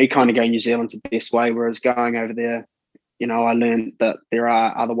 You kind of go New Zealand's the best way, whereas going over there, I learned that there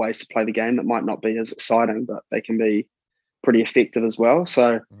are other ways to play the game that might not be as exciting, but they can be pretty effective as well.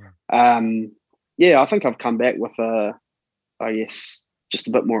 So, I think I've come back with just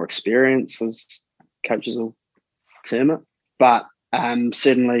a bit more experience, as coaches will term it. But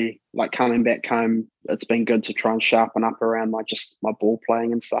certainly, like coming back home, it's been good to try and sharpen up around my ball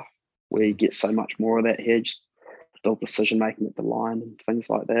playing and stuff, where you get so much more of that here, just decision making at the line and things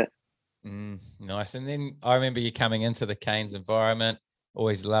like that. Nice. And then I remember you coming into the Canes environment.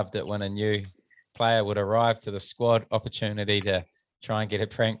 Always loved it when a new player would arrive to the squad, opportunity to try and get a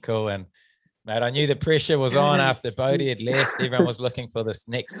prank call. And mate, I knew the pressure was on after Bodie had left. Everyone was looking for this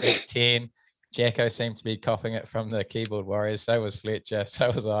next big 10. Jacko seemed to be copying it from the keyboard warriors. So was Fletcher.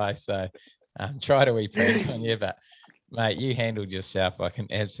 So was I. So tried a wee prank on you, but mate, you handled yourself like an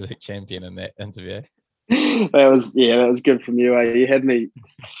absolute champion in that interview. That was good from you. You had me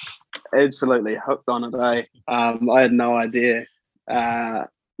absolutely hooked on it. I had no idea.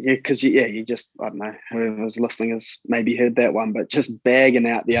 Because you just, I don't know, whoever was listening has maybe heard that one, but just bagging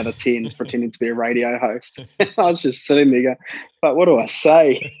out the other 10s, pretending to be a radio host. I was just sitting there going, but what do I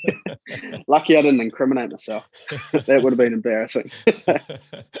say? Lucky I didn't incriminate myself. That would have been embarrassing.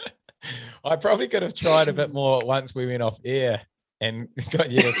 I probably could have tried a bit more once we went off air and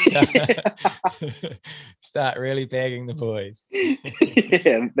got you to start really bagging the boys.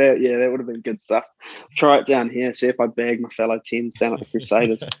 That would have been good stuff. Try it down here, see if I bag my fellow 10s down at the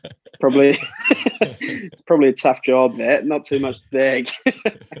Crusaders. It's probably a tough job, that. Not too much to bag.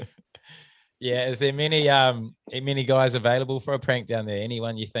 Is there many guys available for a prank down there?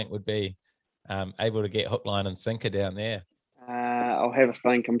 Anyone you think would be able to get hook, line and sinker down there? I'll have a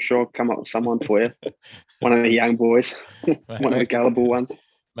think. I'm sure I'll come up with someone for you. One of the young boys, one of the gullible ones.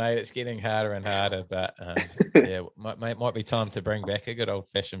 Mate, it's getting harder and harder, but might be time to bring back a good old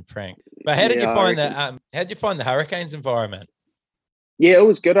fashioned prank. But how did you find the Hurricanes environment? Yeah, it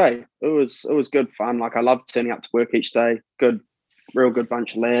was good, eh? It was good fun. Like, I love turning up to work each day. Real good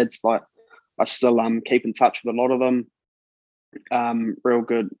bunch of lads. Like, I still keep in touch with a lot of them. Real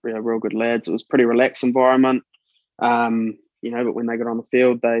good lads. It was a pretty relaxed environment. But when they got on the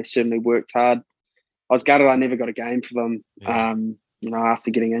field, they certainly worked hard. I was gutted I never got a game for them. After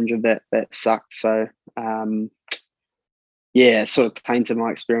getting injured, that sucked. So, it sort of tainted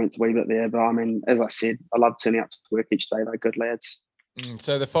my experience a wee bit there. But I mean, as I said, I love turning up to work each day. They're good lads.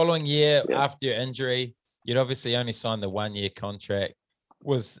 So the following year, after your injury, you'd obviously only signed the 1-year contract.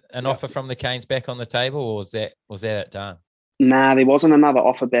 Was an offer from the Canes back on the table, or was that done? Nah, there wasn't another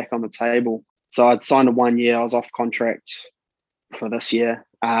offer back on the table. So I'd signed a 1 year. I was off contract for this year,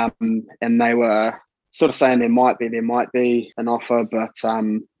 and they were sort of saying there might be an offer, but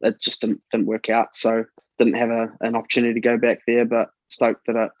it just didn't work out. So didn't have an opportunity to go back there, but stoked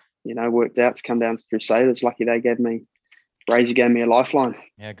that it worked out to come down to Crusaders. Lucky Razor gave me a lifeline.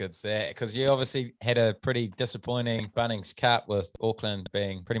 Yeah, good set. Because you obviously had a pretty disappointing Bunnings Cup with Auckland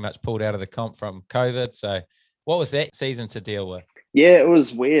being pretty much pulled out of the comp from COVID. So what was that season to deal with? Yeah, it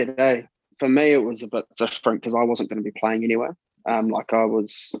was weird, eh? For me, it was a bit different because I wasn't going to be playing anywhere. I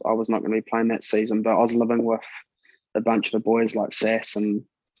was not going to be playing that season, but I was living with a bunch of the boys like Sass and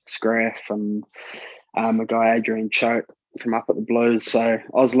Scraff and a guy, Adrian Choate, from up at the Blues. So I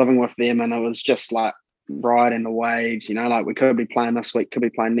was living with them, and it was just like riding the waves, like we could be playing this week, could be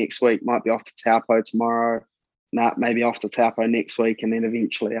playing next week, might be off to Taupo tomorrow, maybe off to Taupo next week, and then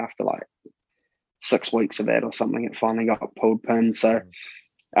eventually after like 6 weeks of that or something, it finally got pulled pin. So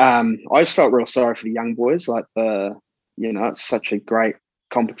I just felt real sorry for the young boys. Like it's such a great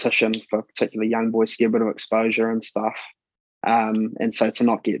competition for particularly young boys to get a bit of exposure and stuff. And so to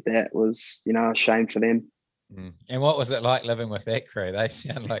not get that was, a shame for them. And what was it like living with that crew? They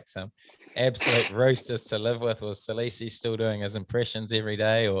sound like some absolute roosters to live with. Was Salisi still doing his impressions every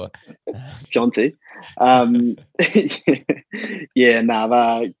day, or Jonty?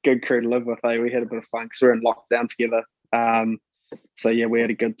 They're good crew to live with. We had a bit of fun because we were in lockdown together. We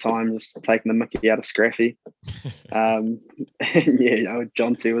had a good time just taking the mickey out of Scraffy.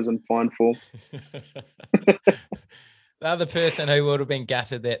 Jonty was in fine form. The other person who would have been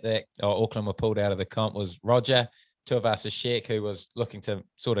gutted that Auckland were pulled out of the comp was Roger Tuivasa-Sheck, who was looking to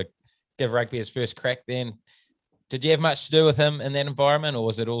sort of give rugby his first crack then. Did you have much to do with him in that environment, or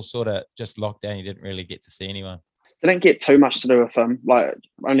was it all sort of just lockdown? You didn't really get to see anyone? Didn't get too much to do with him. Like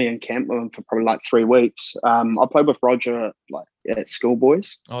only in camp with him for probably like 3 weeks. I played with Roger like at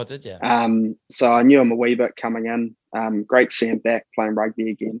schoolboys. Oh, did you? So I knew him a wee bit coming in. Great to see him back playing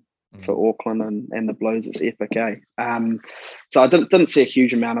rugby again for Auckland and the Blues. It's epic, eh? So I didn't see a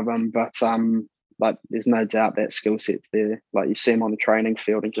huge amount of him, but like there's no doubt that skill set's there. Like you see him on the training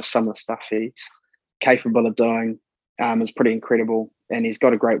field and just some of the stuff he's capable of doing is pretty incredible. And he's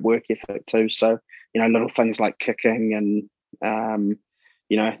got a great work ethic too. So, little things like kicking and,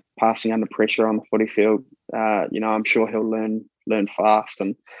 passing under pressure on the footy field, I'm sure he'll learn fast.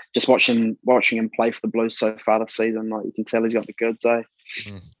 And just watching him play for the Blues so far this season, like you can tell he's got the goods, eh?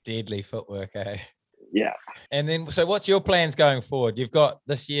 Deadly footwork, eh? Yeah. And then, so what's your plans going forward? You've got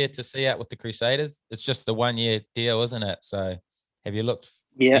this year to see out with the Crusaders. It's just the 1 year deal, isn't it? So have you looked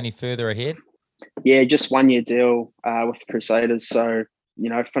any further ahead? Yeah, just 1 year deal with the Crusaders. So,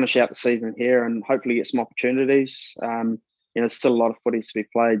 finish out the season here and hopefully get some opportunities. There's still a lot of footies to be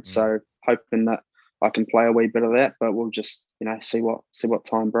played. So hoping that I can play a wee bit of that, but we'll just, see what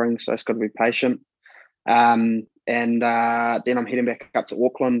time brings. So it's got to be patient. And then I'm heading back up to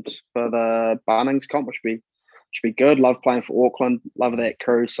Auckland for the Bunnings comp, which should be good. Love playing for Auckland, love that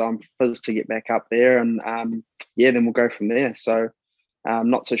crew. So I'm fizzed to get back up there, and then we'll go from there. So I'm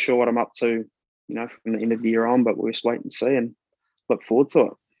not too sure what I'm up to, from the end of the year on, but we'll just wait and see and look forward to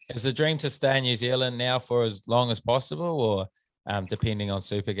it. Is the dream to stay in New Zealand now for as long as possible, or depending on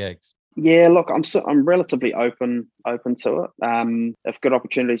super gigs? Yeah, look, I'm relatively open to it. If good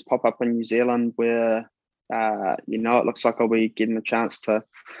opportunities pop up in New Zealand where it looks like I'll be getting a chance to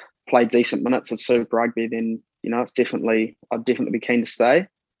play decent minutes of Super Rugby, then I'd definitely be keen to stay.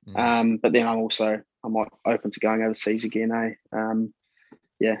 But then I'm open to going overseas again.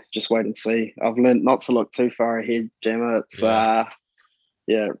 Just wait and see. I've learned not to look too far ahead, Gemma. It's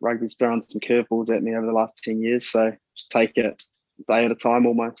rugby's thrown some curveballs at me over the last 10 years, so just take it a day at a time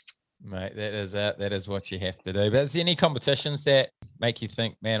almost. Mate, that is what you have to do. But is there any competitions that make you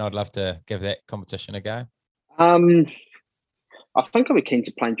think, man, I'd love to give that competition a go? I think I'll be keen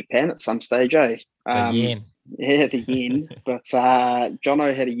to play in Japan at some stage, eh? The yen. Yeah, the yen. But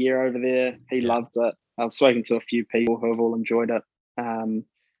Jono had a year over there. He loved it. I've spoken to a few people who have all enjoyed it,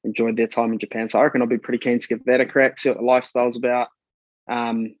 enjoyed their time in Japan. So I reckon I'll be pretty keen to give that a crack, see what the lifestyle's about,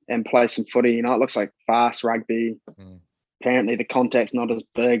 and play some footy. It looks like fast rugby. Apparently the contact's not as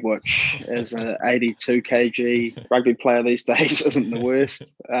big, which as an 82 kg rugby player these days isn't the worst.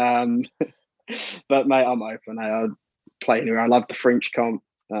 But mate, I'm open. I'd play anywhere. I love the French comp.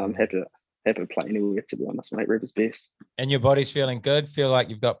 Happy to play anywhere, to be honest, mate. River's best. And your body's feeling good? Feel like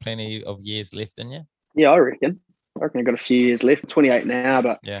you've got plenty of years left in you? Yeah, I reckon I've got a few years left. 28 now,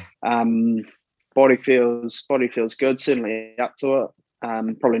 but body feels good. Certainly up to it.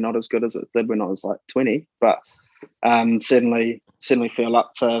 Probably not as good as it did when I was like 20, but certainly feel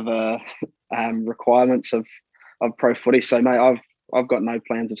up to the requirements of pro footy. So mate, I've got no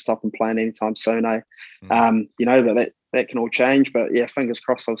plans of stopping playing anytime soon. But that can all change. But yeah, fingers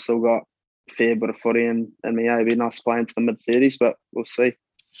crossed. I've still got a fair bit of footy in me. It'd be nice playing to the mid-30s, but we'll see.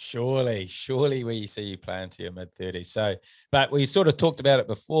 Surely we see you playing to your mid-30s. So, but we sort of talked about it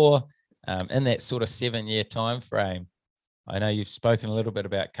before, in that sort of 7-year time frame. I know you've spoken a little bit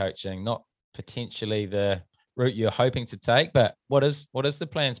about coaching, not potentially the route you're hoping to take, but what is the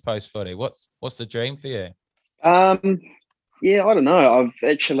plans post footy? What's the dream for you? Yeah, I don't know. I've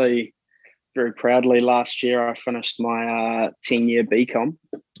actually very proudly last year I finished my 10-year BCom.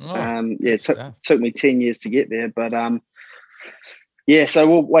 It took me 10 years to get there, but so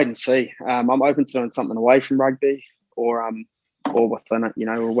we'll wait and see. I'm open to doing something away from rugby or within it.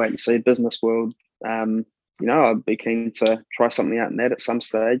 We'll wait and see. Business world. I'd be keen to try something out in that at some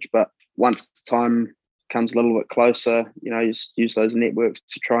stage, but once the time comes a little bit closer, just use those networks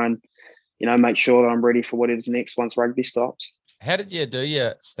to try and make sure that I'm ready for whatever's next once rugby stops. How did you do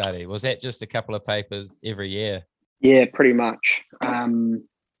your study? Was that just a couple of papers every year? Yeah, pretty much.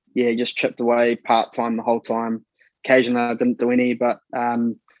 Just chipped away part-time the whole time. Occasionally I didn't do any, but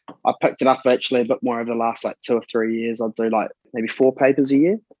I picked it up actually a bit more over the last 2 or 3 years. I'd do maybe 4 papers a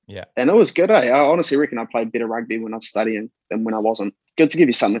year. Yeah. And it was good, eh? I honestly reckon I played better rugby when I was studying than when I wasn't. Good to give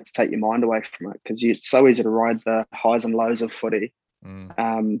you something to take your mind away from it, because it's so easy to ride the highs and lows of footy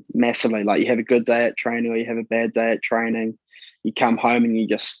massively. Like you have a good day at training or you have a bad day at training. You come home and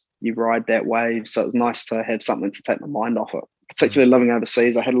you ride that wave. So it was nice to have something to take my mind off it. Particularly living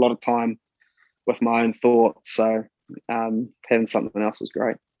overseas, I had a lot of time with my own thoughts. So having something else was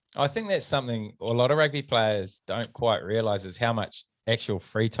great. I think that's something a lot of rugby players don't quite realise is how much actual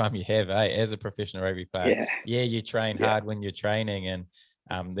free time you have, as a professional rugby player. Yeah, you train hard when you're training, and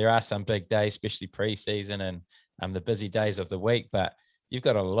there are some big days, especially pre-season, and the busy days of the week, but you've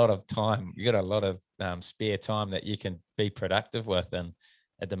got a lot of time. You've got a lot of spare time that you can be productive with. And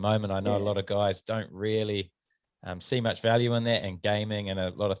at the moment, I know a lot of guys don't really see much value in that, and gaming and a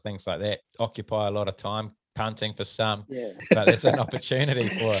lot of things like that occupy a lot of time, punting for some. But there's an opportunity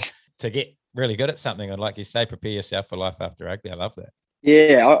to get really good at something. And like you say, prepare yourself for life after rugby. I love that.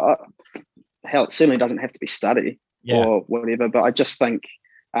 Yeah, hell, it certainly doesn't have to be study or whatever, but I just think,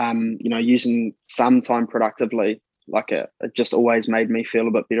 using some time productively, like it just always made me feel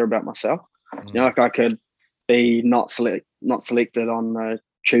a bit better about myself. Like I could be not selected on a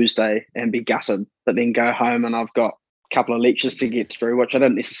Tuesday and be gutted, but then go home and I've got a couple of lectures to get through, which I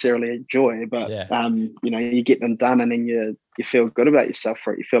don't necessarily enjoy, but you get them done, and then you feel good about yourself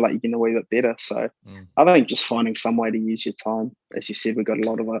for it. You feel like you're getting a wee bit better. So I think just finding some way to use your time, as you said, we've got a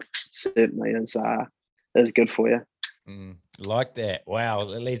lot of it, certainly is good for you. Like that. Wow.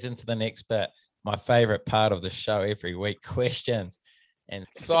 It leads into the next bit, my favorite part of the show every week, questions. And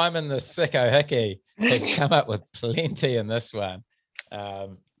Simon the Sicko Hickey has come up with plenty in this one.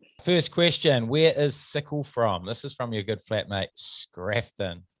 First question, where is Sickle from? This is from your good flatmate,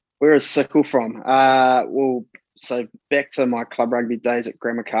 Scrafton. Where is Sickle from? So back to my club rugby days at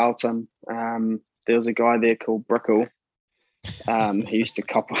Grammar Carlton, there was a guy there called Brickle. He used to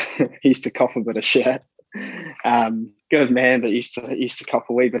cop a bit of shit. Good man, but used to cop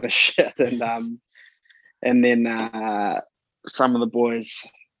a wee bit of shit, and then some of the boys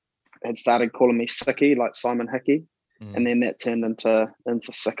had started calling me Sicky, like Simon Hickey, and then that turned into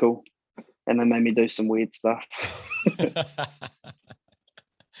Sickle, and they made me do some weird stuff.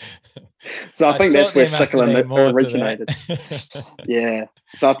 So I think that's where Sickle originated. Yeah,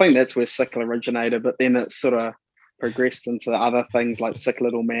 so I think that's where Sickle originated, but then it sort of progressed into other things like Sick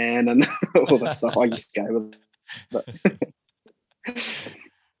Little Man and all the stuff. I just go with it.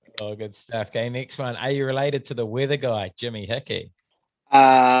 Oh, good stuff. Okay, next one. Are you related to the weather guy, Jimmy Hickey?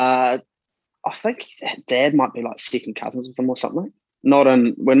 I think Dad might be like second cousins with him or something.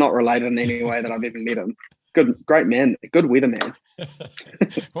 We're not related in any way that I've ever met him. Great man, good weatherman.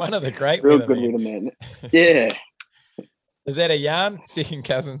 One of the great real good weatherman. Yeah. Is that a yarn? Second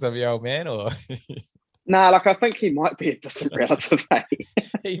cousins of your old man, or? Nah, like I think he might be a distant relative. Eh?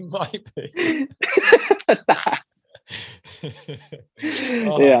 He might be. Nah.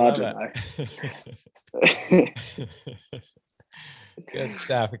 I don't know. Good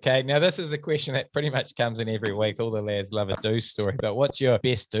stuff. Okay, now this is a question that pretty much comes in every week. All the lads love a do story, but what's your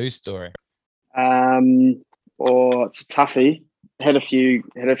best do story? It's a toughie. Had a few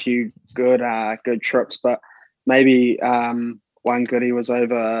good trips, but maybe one goodie was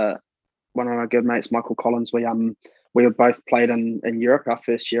over one of my good mates, Michael Collins. We were both played in Europe our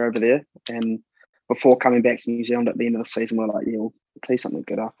first year over there, and before coming back to New Zealand at the end of the season, we're like, we'll tee something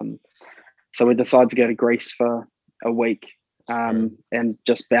good up, and so we decided to go to Greece for a week, and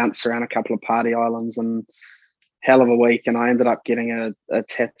just bounce around a couple of party islands, and hell of a week. And I ended up getting a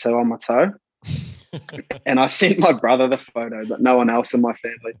tattoo on my toe. And I sent my brother the photo, but no one else in my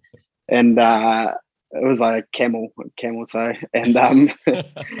family. And it was like a camel toe. And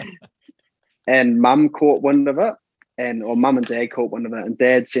and mum caught wind of it, or mum and dad caught wind of it. And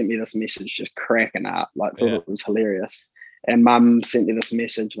dad sent me this message just cracking up, like thought it was hilarious. And mum sent me this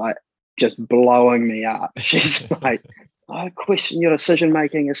message like just blowing me up. She's like, I question your decision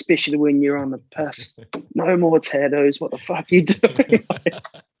making, especially when you're on the piss. No more tattoos. What the fuck are you doing?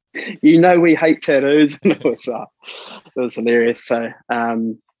 You know we hate tattoos. And it was hilarious. So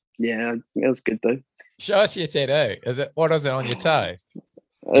it was good though. Show us your tattoo. What is it on your toe?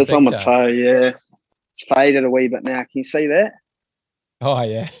 It's on my toe, yeah. It's faded a wee bit now. Can you see that? Oh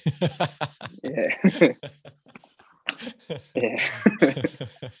yeah. Yeah. Yeah.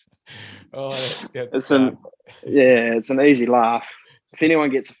 Oh, that's good. It's an easy laugh. If anyone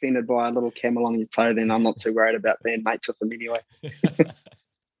gets offended by a little camel on your toe, then I'm not too worried about being mates with them anyway.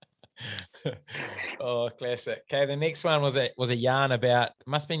 Oh, classic. Okay, the next one was a yarn about,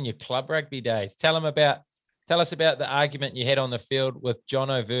 must have been your club rugby days. Tell us about the argument you had on the field with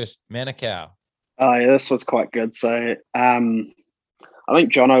Jono versus Manukau. Oh yeah, this was quite good. So I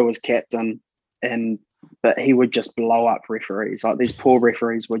think Jono was captain, but he would just blow up referees. Like these poor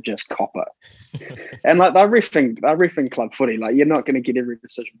referees would just cop it. And like they're reffing club footy. Like you're not going to get every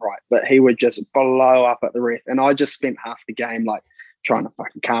decision right, but he would just blow up at the ref. And I just spent half the game like trying to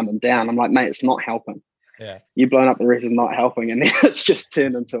fucking calm him down. I'm like, mate, it's not helping. Yeah. You blowing up the ref is not helping. And then it's just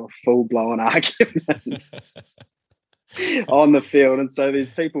turned into a full-blown argument on the field. And so these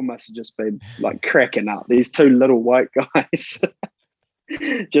people must have just been like cracking up. These two little white guys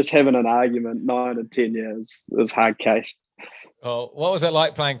just having an argument, 9 and 10 years. It was hard case. Oh, what was it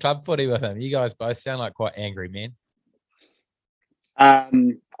like playing club footy with him? You guys both sound like quite angry men.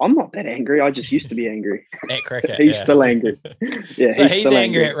 I'm not that angry. I just used to be angry. At cricket, He's still angry. Yeah, so he's still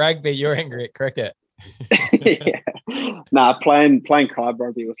angry at rugby. You're angry at cricket. Yeah. Nah, playing club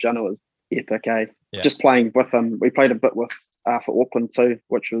rugby with Jenna was epic. Yeah. Just playing with him. We played a bit with for Auckland too,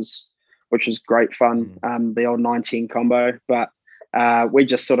 which was great fun. The old 19 combo, but we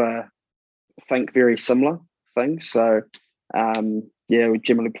just sort of think very similar things. So we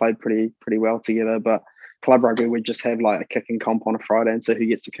generally played pretty well together. But club rugby, we just have like a kicking comp on a Friday, and so who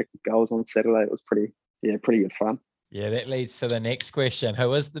gets to kick the goals on Saturday. It was pretty good fun. Yeah, that leads to the next question.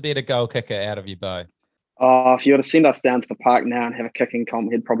 Who is the better goal kicker out of you both? Oh, if you were to send us down to the park now and have a kicking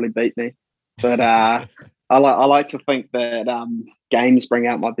comp, he'd probably beat me. But I like to think that games bring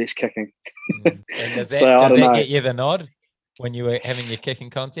out my best kicking. And does that get you the nod when you were having your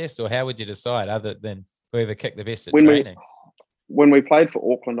kicking contest, or how would you decide other than whoever kicked the best at training? When we played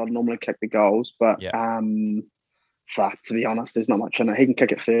for Auckland, I'd normally kick the goals, but to be honest, there's not much in it. He can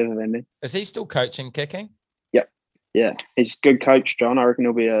kick it further than me. Is he still coaching kicking? Yep. Yeah, he's a good coach, John. I reckon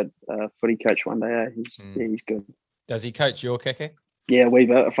he'll be a footy coach one day. He's good. Does he coach your kicking? Yeah, wee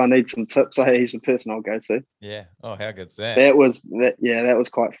bit. If I need some tips, he's the person I'll go to. Yeah. Oh, how good's that? That was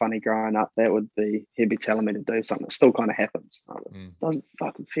quite funny growing up. He'd be telling me to do something. It still kind of happens. It doesn't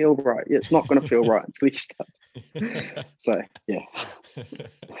fucking feel right. Yeah, it's not going to feel right until you start. So yeah,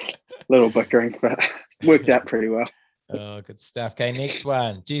 little bickering, but it worked out pretty well. Oh, good stuff. Okay, next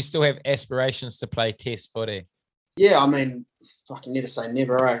one. Do you still have aspirations to play Test footy? Yeah, I mean, fucking never say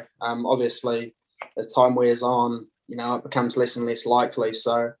never. Obviously, as time wears on, it becomes less and less likely.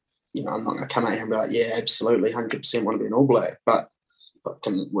 So, I'm not going to come out here and be like, yeah, absolutely, 100% want to be an All Black, but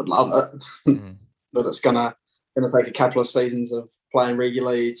would love it. But it's gonna take a couple of seasons of playing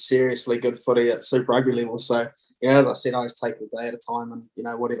regularly, seriously good footy at Super Rugby level. So, as I said, I always take it a day at a time,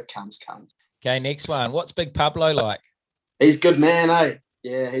 and whatever comes. Okay, next one. What's Big Pablo like? He's good man, eh?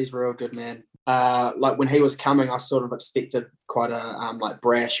 Yeah, he's real good man. Like when he was coming, I sort of expected quite a like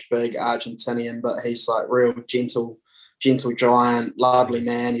brash, big Argentinian, but he's like real gentle giant, lovely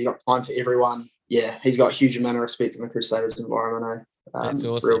man. He's got time for everyone. Yeah, he's got a huge amount of respect in the Crusaders environment. That's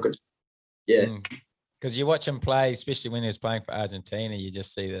awesome. Real good. Yeah. Because you watch him play, especially when he was playing for Argentina, you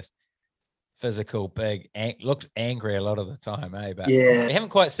just see this physical, big, looked angry a lot of the time, eh? But you haven't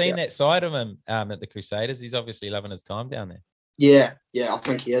quite seen that side of him at the Crusaders. He's obviously loving his time down there. Yeah, I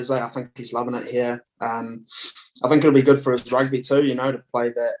think he is. I think he's loving it here. I think it'll be good for his rugby too, to play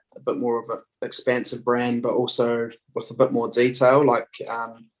that a bit more of an expansive brand, but also with a bit more detail. Like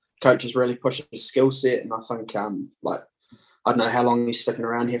coaches really pushing his skill set, and I think I don't know how long he's sticking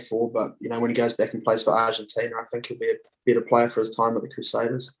around here for, but when he goes back and plays for Argentina, I think he'll be a better player for his time at the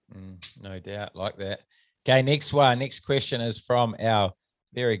Crusaders. No doubt, like that. Okay, next one. Next question is from our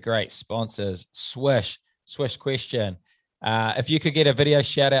very great sponsors, Swish. Swish question. If you could get a video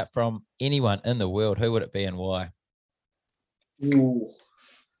shout out from anyone in the world, who would it be and why? Ooh.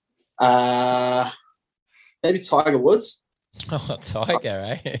 Maybe Tiger Woods. Oh,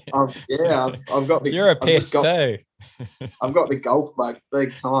 Tiger, eh? I've got the. You're a pest too. I've got the golf bug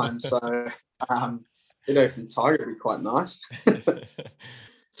big time, so from Tiger would be quite nice.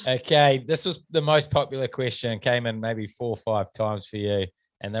 Okay, this was the most popular question. Came in maybe 4 or 5 times for you.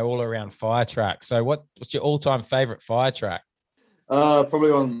 And they're all around fire trucks. So what's your all-time favourite fire truck?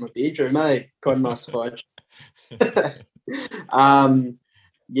 Probably one in my bedroom, eh? Quite a nice fire truck.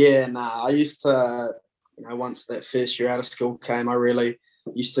 I used to, once that first year out of school came, I really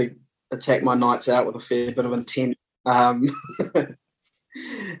used to attack my nights out with a fair bit of intent. And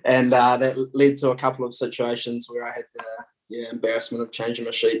that led to a couple of situations where I had the embarrassment of changing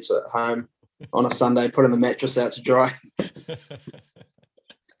my sheets at home on a Sunday, putting the mattress out to dry.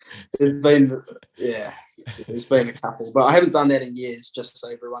 There's been a couple, but I haven't done that in years, just so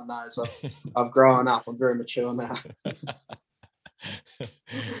everyone knows. I've grown up. I'm very mature now.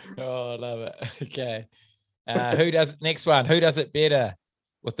 Oh, I love it. Okay. Next one. Who does it better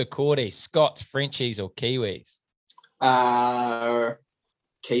with the Cordy? Scots, Frenchies, or Kiwis? Kiwis,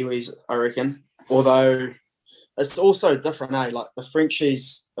 I reckon. Although it's also different, eh? Like the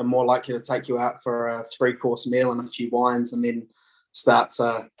Frenchies are more likely to take you out for a 3-course meal and a few wines and then start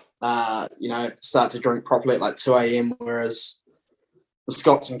to drink properly at like 2 a.m, whereas the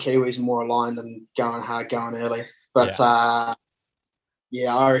Scots and Kiwis are more aligned and going hard, going early. But I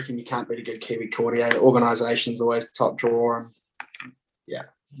reckon you can't beat a good Kiwi Cordy. The organisation's always the top drawer, and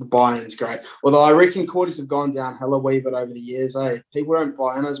the buy-in's great. Although I reckon Cordies have gone downhill a wee bit over the years. People don't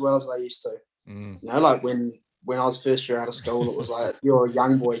buy in as well as they used to. Like when I was first year out of school, it was like, if you're a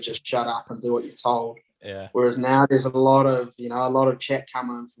young boy, just shut up and do what you're told. Yeah. Whereas now there's a lot of chat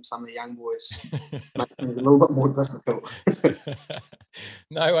coming from some of the young boys, making it a little bit more difficult.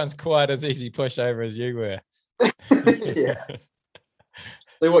 No one's quite as easy pushover as you were. Yeah.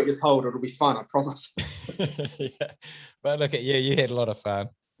 Do what you're told; it'll be fun. I promise. Yeah. But look at you. You had a lot of fun.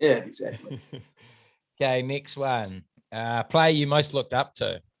 Yeah, exactly. Okay, next one. Player you most looked up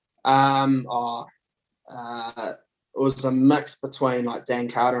to? It was a mix between like Dan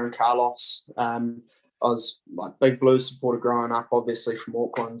Carter and Carlos. I was like big Blues supporter growing up, obviously from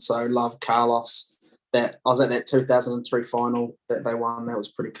Auckland, so loved Carlos. That I was at that 2003 final that they won. That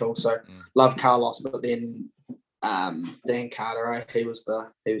was pretty cool. So loved Carlos, but then Dan Carter, he was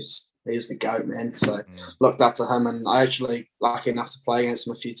the GOAT, man. So looked up to him, and I actually lucky enough to play against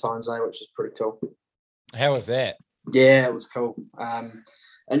him a few times, which was pretty cool. How was that? Yeah, it was cool.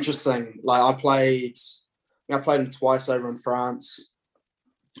 Interesting. Like I played him twice over in France,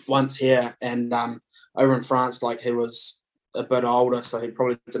 once here, and over in France, like he was a bit older, so he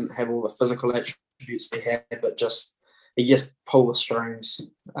probably didn't have all the physical attributes they had, but he just pulled the strings.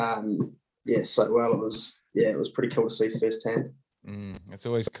 So well. It was pretty cool to see firsthand. It's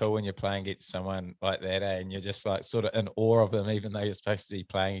always cool when you're playing against someone like that, and you're just like sort of in awe of them, even though you're supposed to be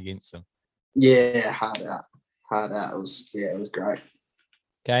playing against them. Yeah, hard out. It was great.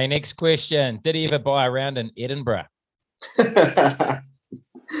 Okay, next question. Did he ever buy a round in Edinburgh?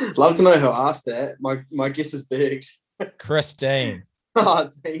 Love to know who asked that. My guess is Biggs. Christine. Oh,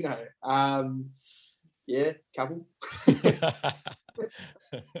 Dino. Yeah, couple.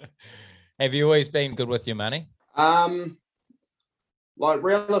 Have you always been good with your money? Like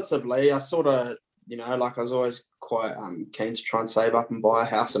relatively, I sort of, I was always quite keen to try and save up and buy a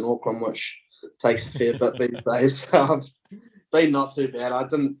house in Auckland, which takes a fair bit these days. So I've been not too bad. I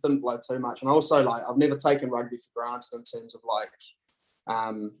didn't blow too much, and also I've never taken rugby for granted in terms of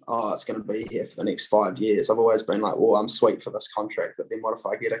it's going to be here for the next 5 years. I've always been like, well, I'm sweet for this contract, but then what if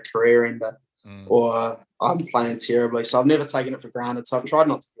I get a career ender or I'm playing terribly? So I've never taken it for granted. So I've tried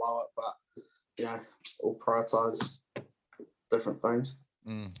not to blow it, but we'll prioritise different things.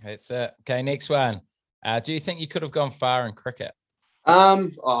 That's it. Okay, next one. Do you think you could have gone far in cricket?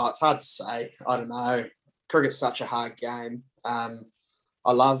 It's hard to say. I don't know. Cricket's such a hard game. I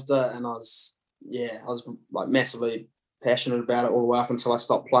loved it, and I was like massively passionate about it all the way up until I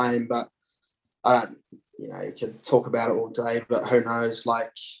stopped playing. But I don't, you could talk about it all day, but who knows?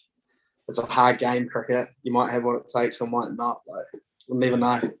 Like, it's a hard game, cricket. You might have what it takes or might not. Like, we'll never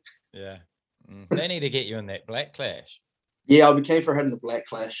know. Yeah. They need to get you in that Black Clash. Yeah, I'll be keen for hitting the Black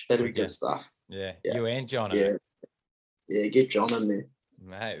Clash. That'd be good stuff. Yeah. You and John. Yeah, get John in there.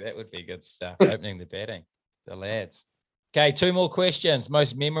 Mate, that would be good stuff. Opening the batting. The lads. Okay, 2 more questions.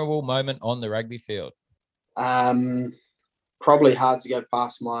 Most memorable moment on the rugby field? Probably hard to go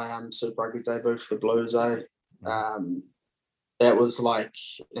past my Super Rugby debut for the Blues. That was like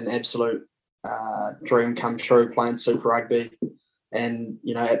an absolute dream come true, playing Super Rugby. And,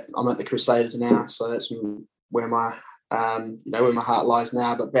 I'm at the Crusaders now, so that's where my where my heart lies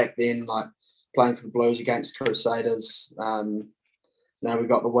now. But back then, like playing for the Blues against Crusaders, we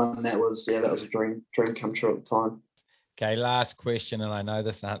got the win. That was a dream come true at the time. Okay, last question, and I know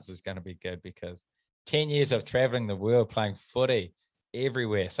this answer is going to be good because 10 years of traveling the world, playing footy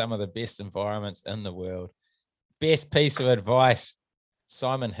everywhere, some of the best environments in the world. Best piece of advice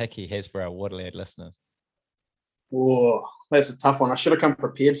Simon Hickey has for our Waterlad listeners? Whoa, that's a tough one. I should have come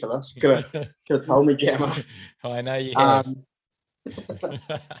prepared for this. Could have told me, Gemma. I know you have.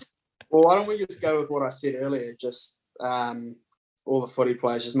 Well, why don't we just go with what I said earlier? Just all the footy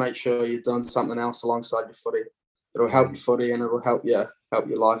players, just make sure you're doing something else alongside your footy. It'll help your footy and it'll help your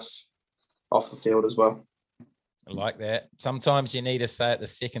life off the field as well. I like that. Sometimes you need to say it the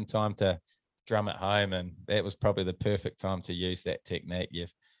second time to drum it home, and that was probably the perfect time to use that technique.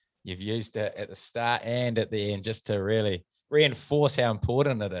 You've used it at the start and at the end just to really reinforce how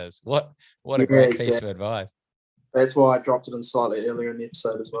important it is. What a great piece of advice. That's why I dropped it in slightly earlier in the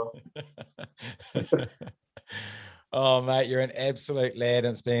episode as well. Oh, mate, you're an absolute lad.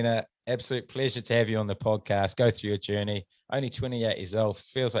 It's been an absolute pleasure to have you on the podcast. Go through your journey. Only 28 years old.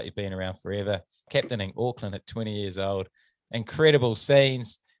 Feels like you've been around forever. Captaining Auckland at 20 years old. Incredible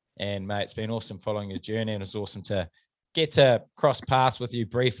scenes. And, mate, it's been awesome following your journey. And it's awesome to get to cross paths with you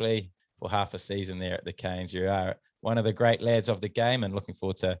briefly for half a season there at the Canes. You are one of the great lads of the game and looking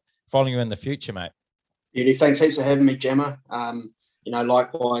forward to following you in the future, mate. Beauty. Thanks heaps for having me, Gemma.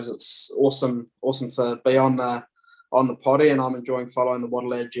 Likewise, it's awesome to be on the potty, and I'm enjoying following the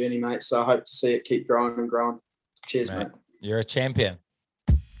Waterlad journey, mate. So I hope to see it keep growing and growing. Cheers, mate. You're a champion.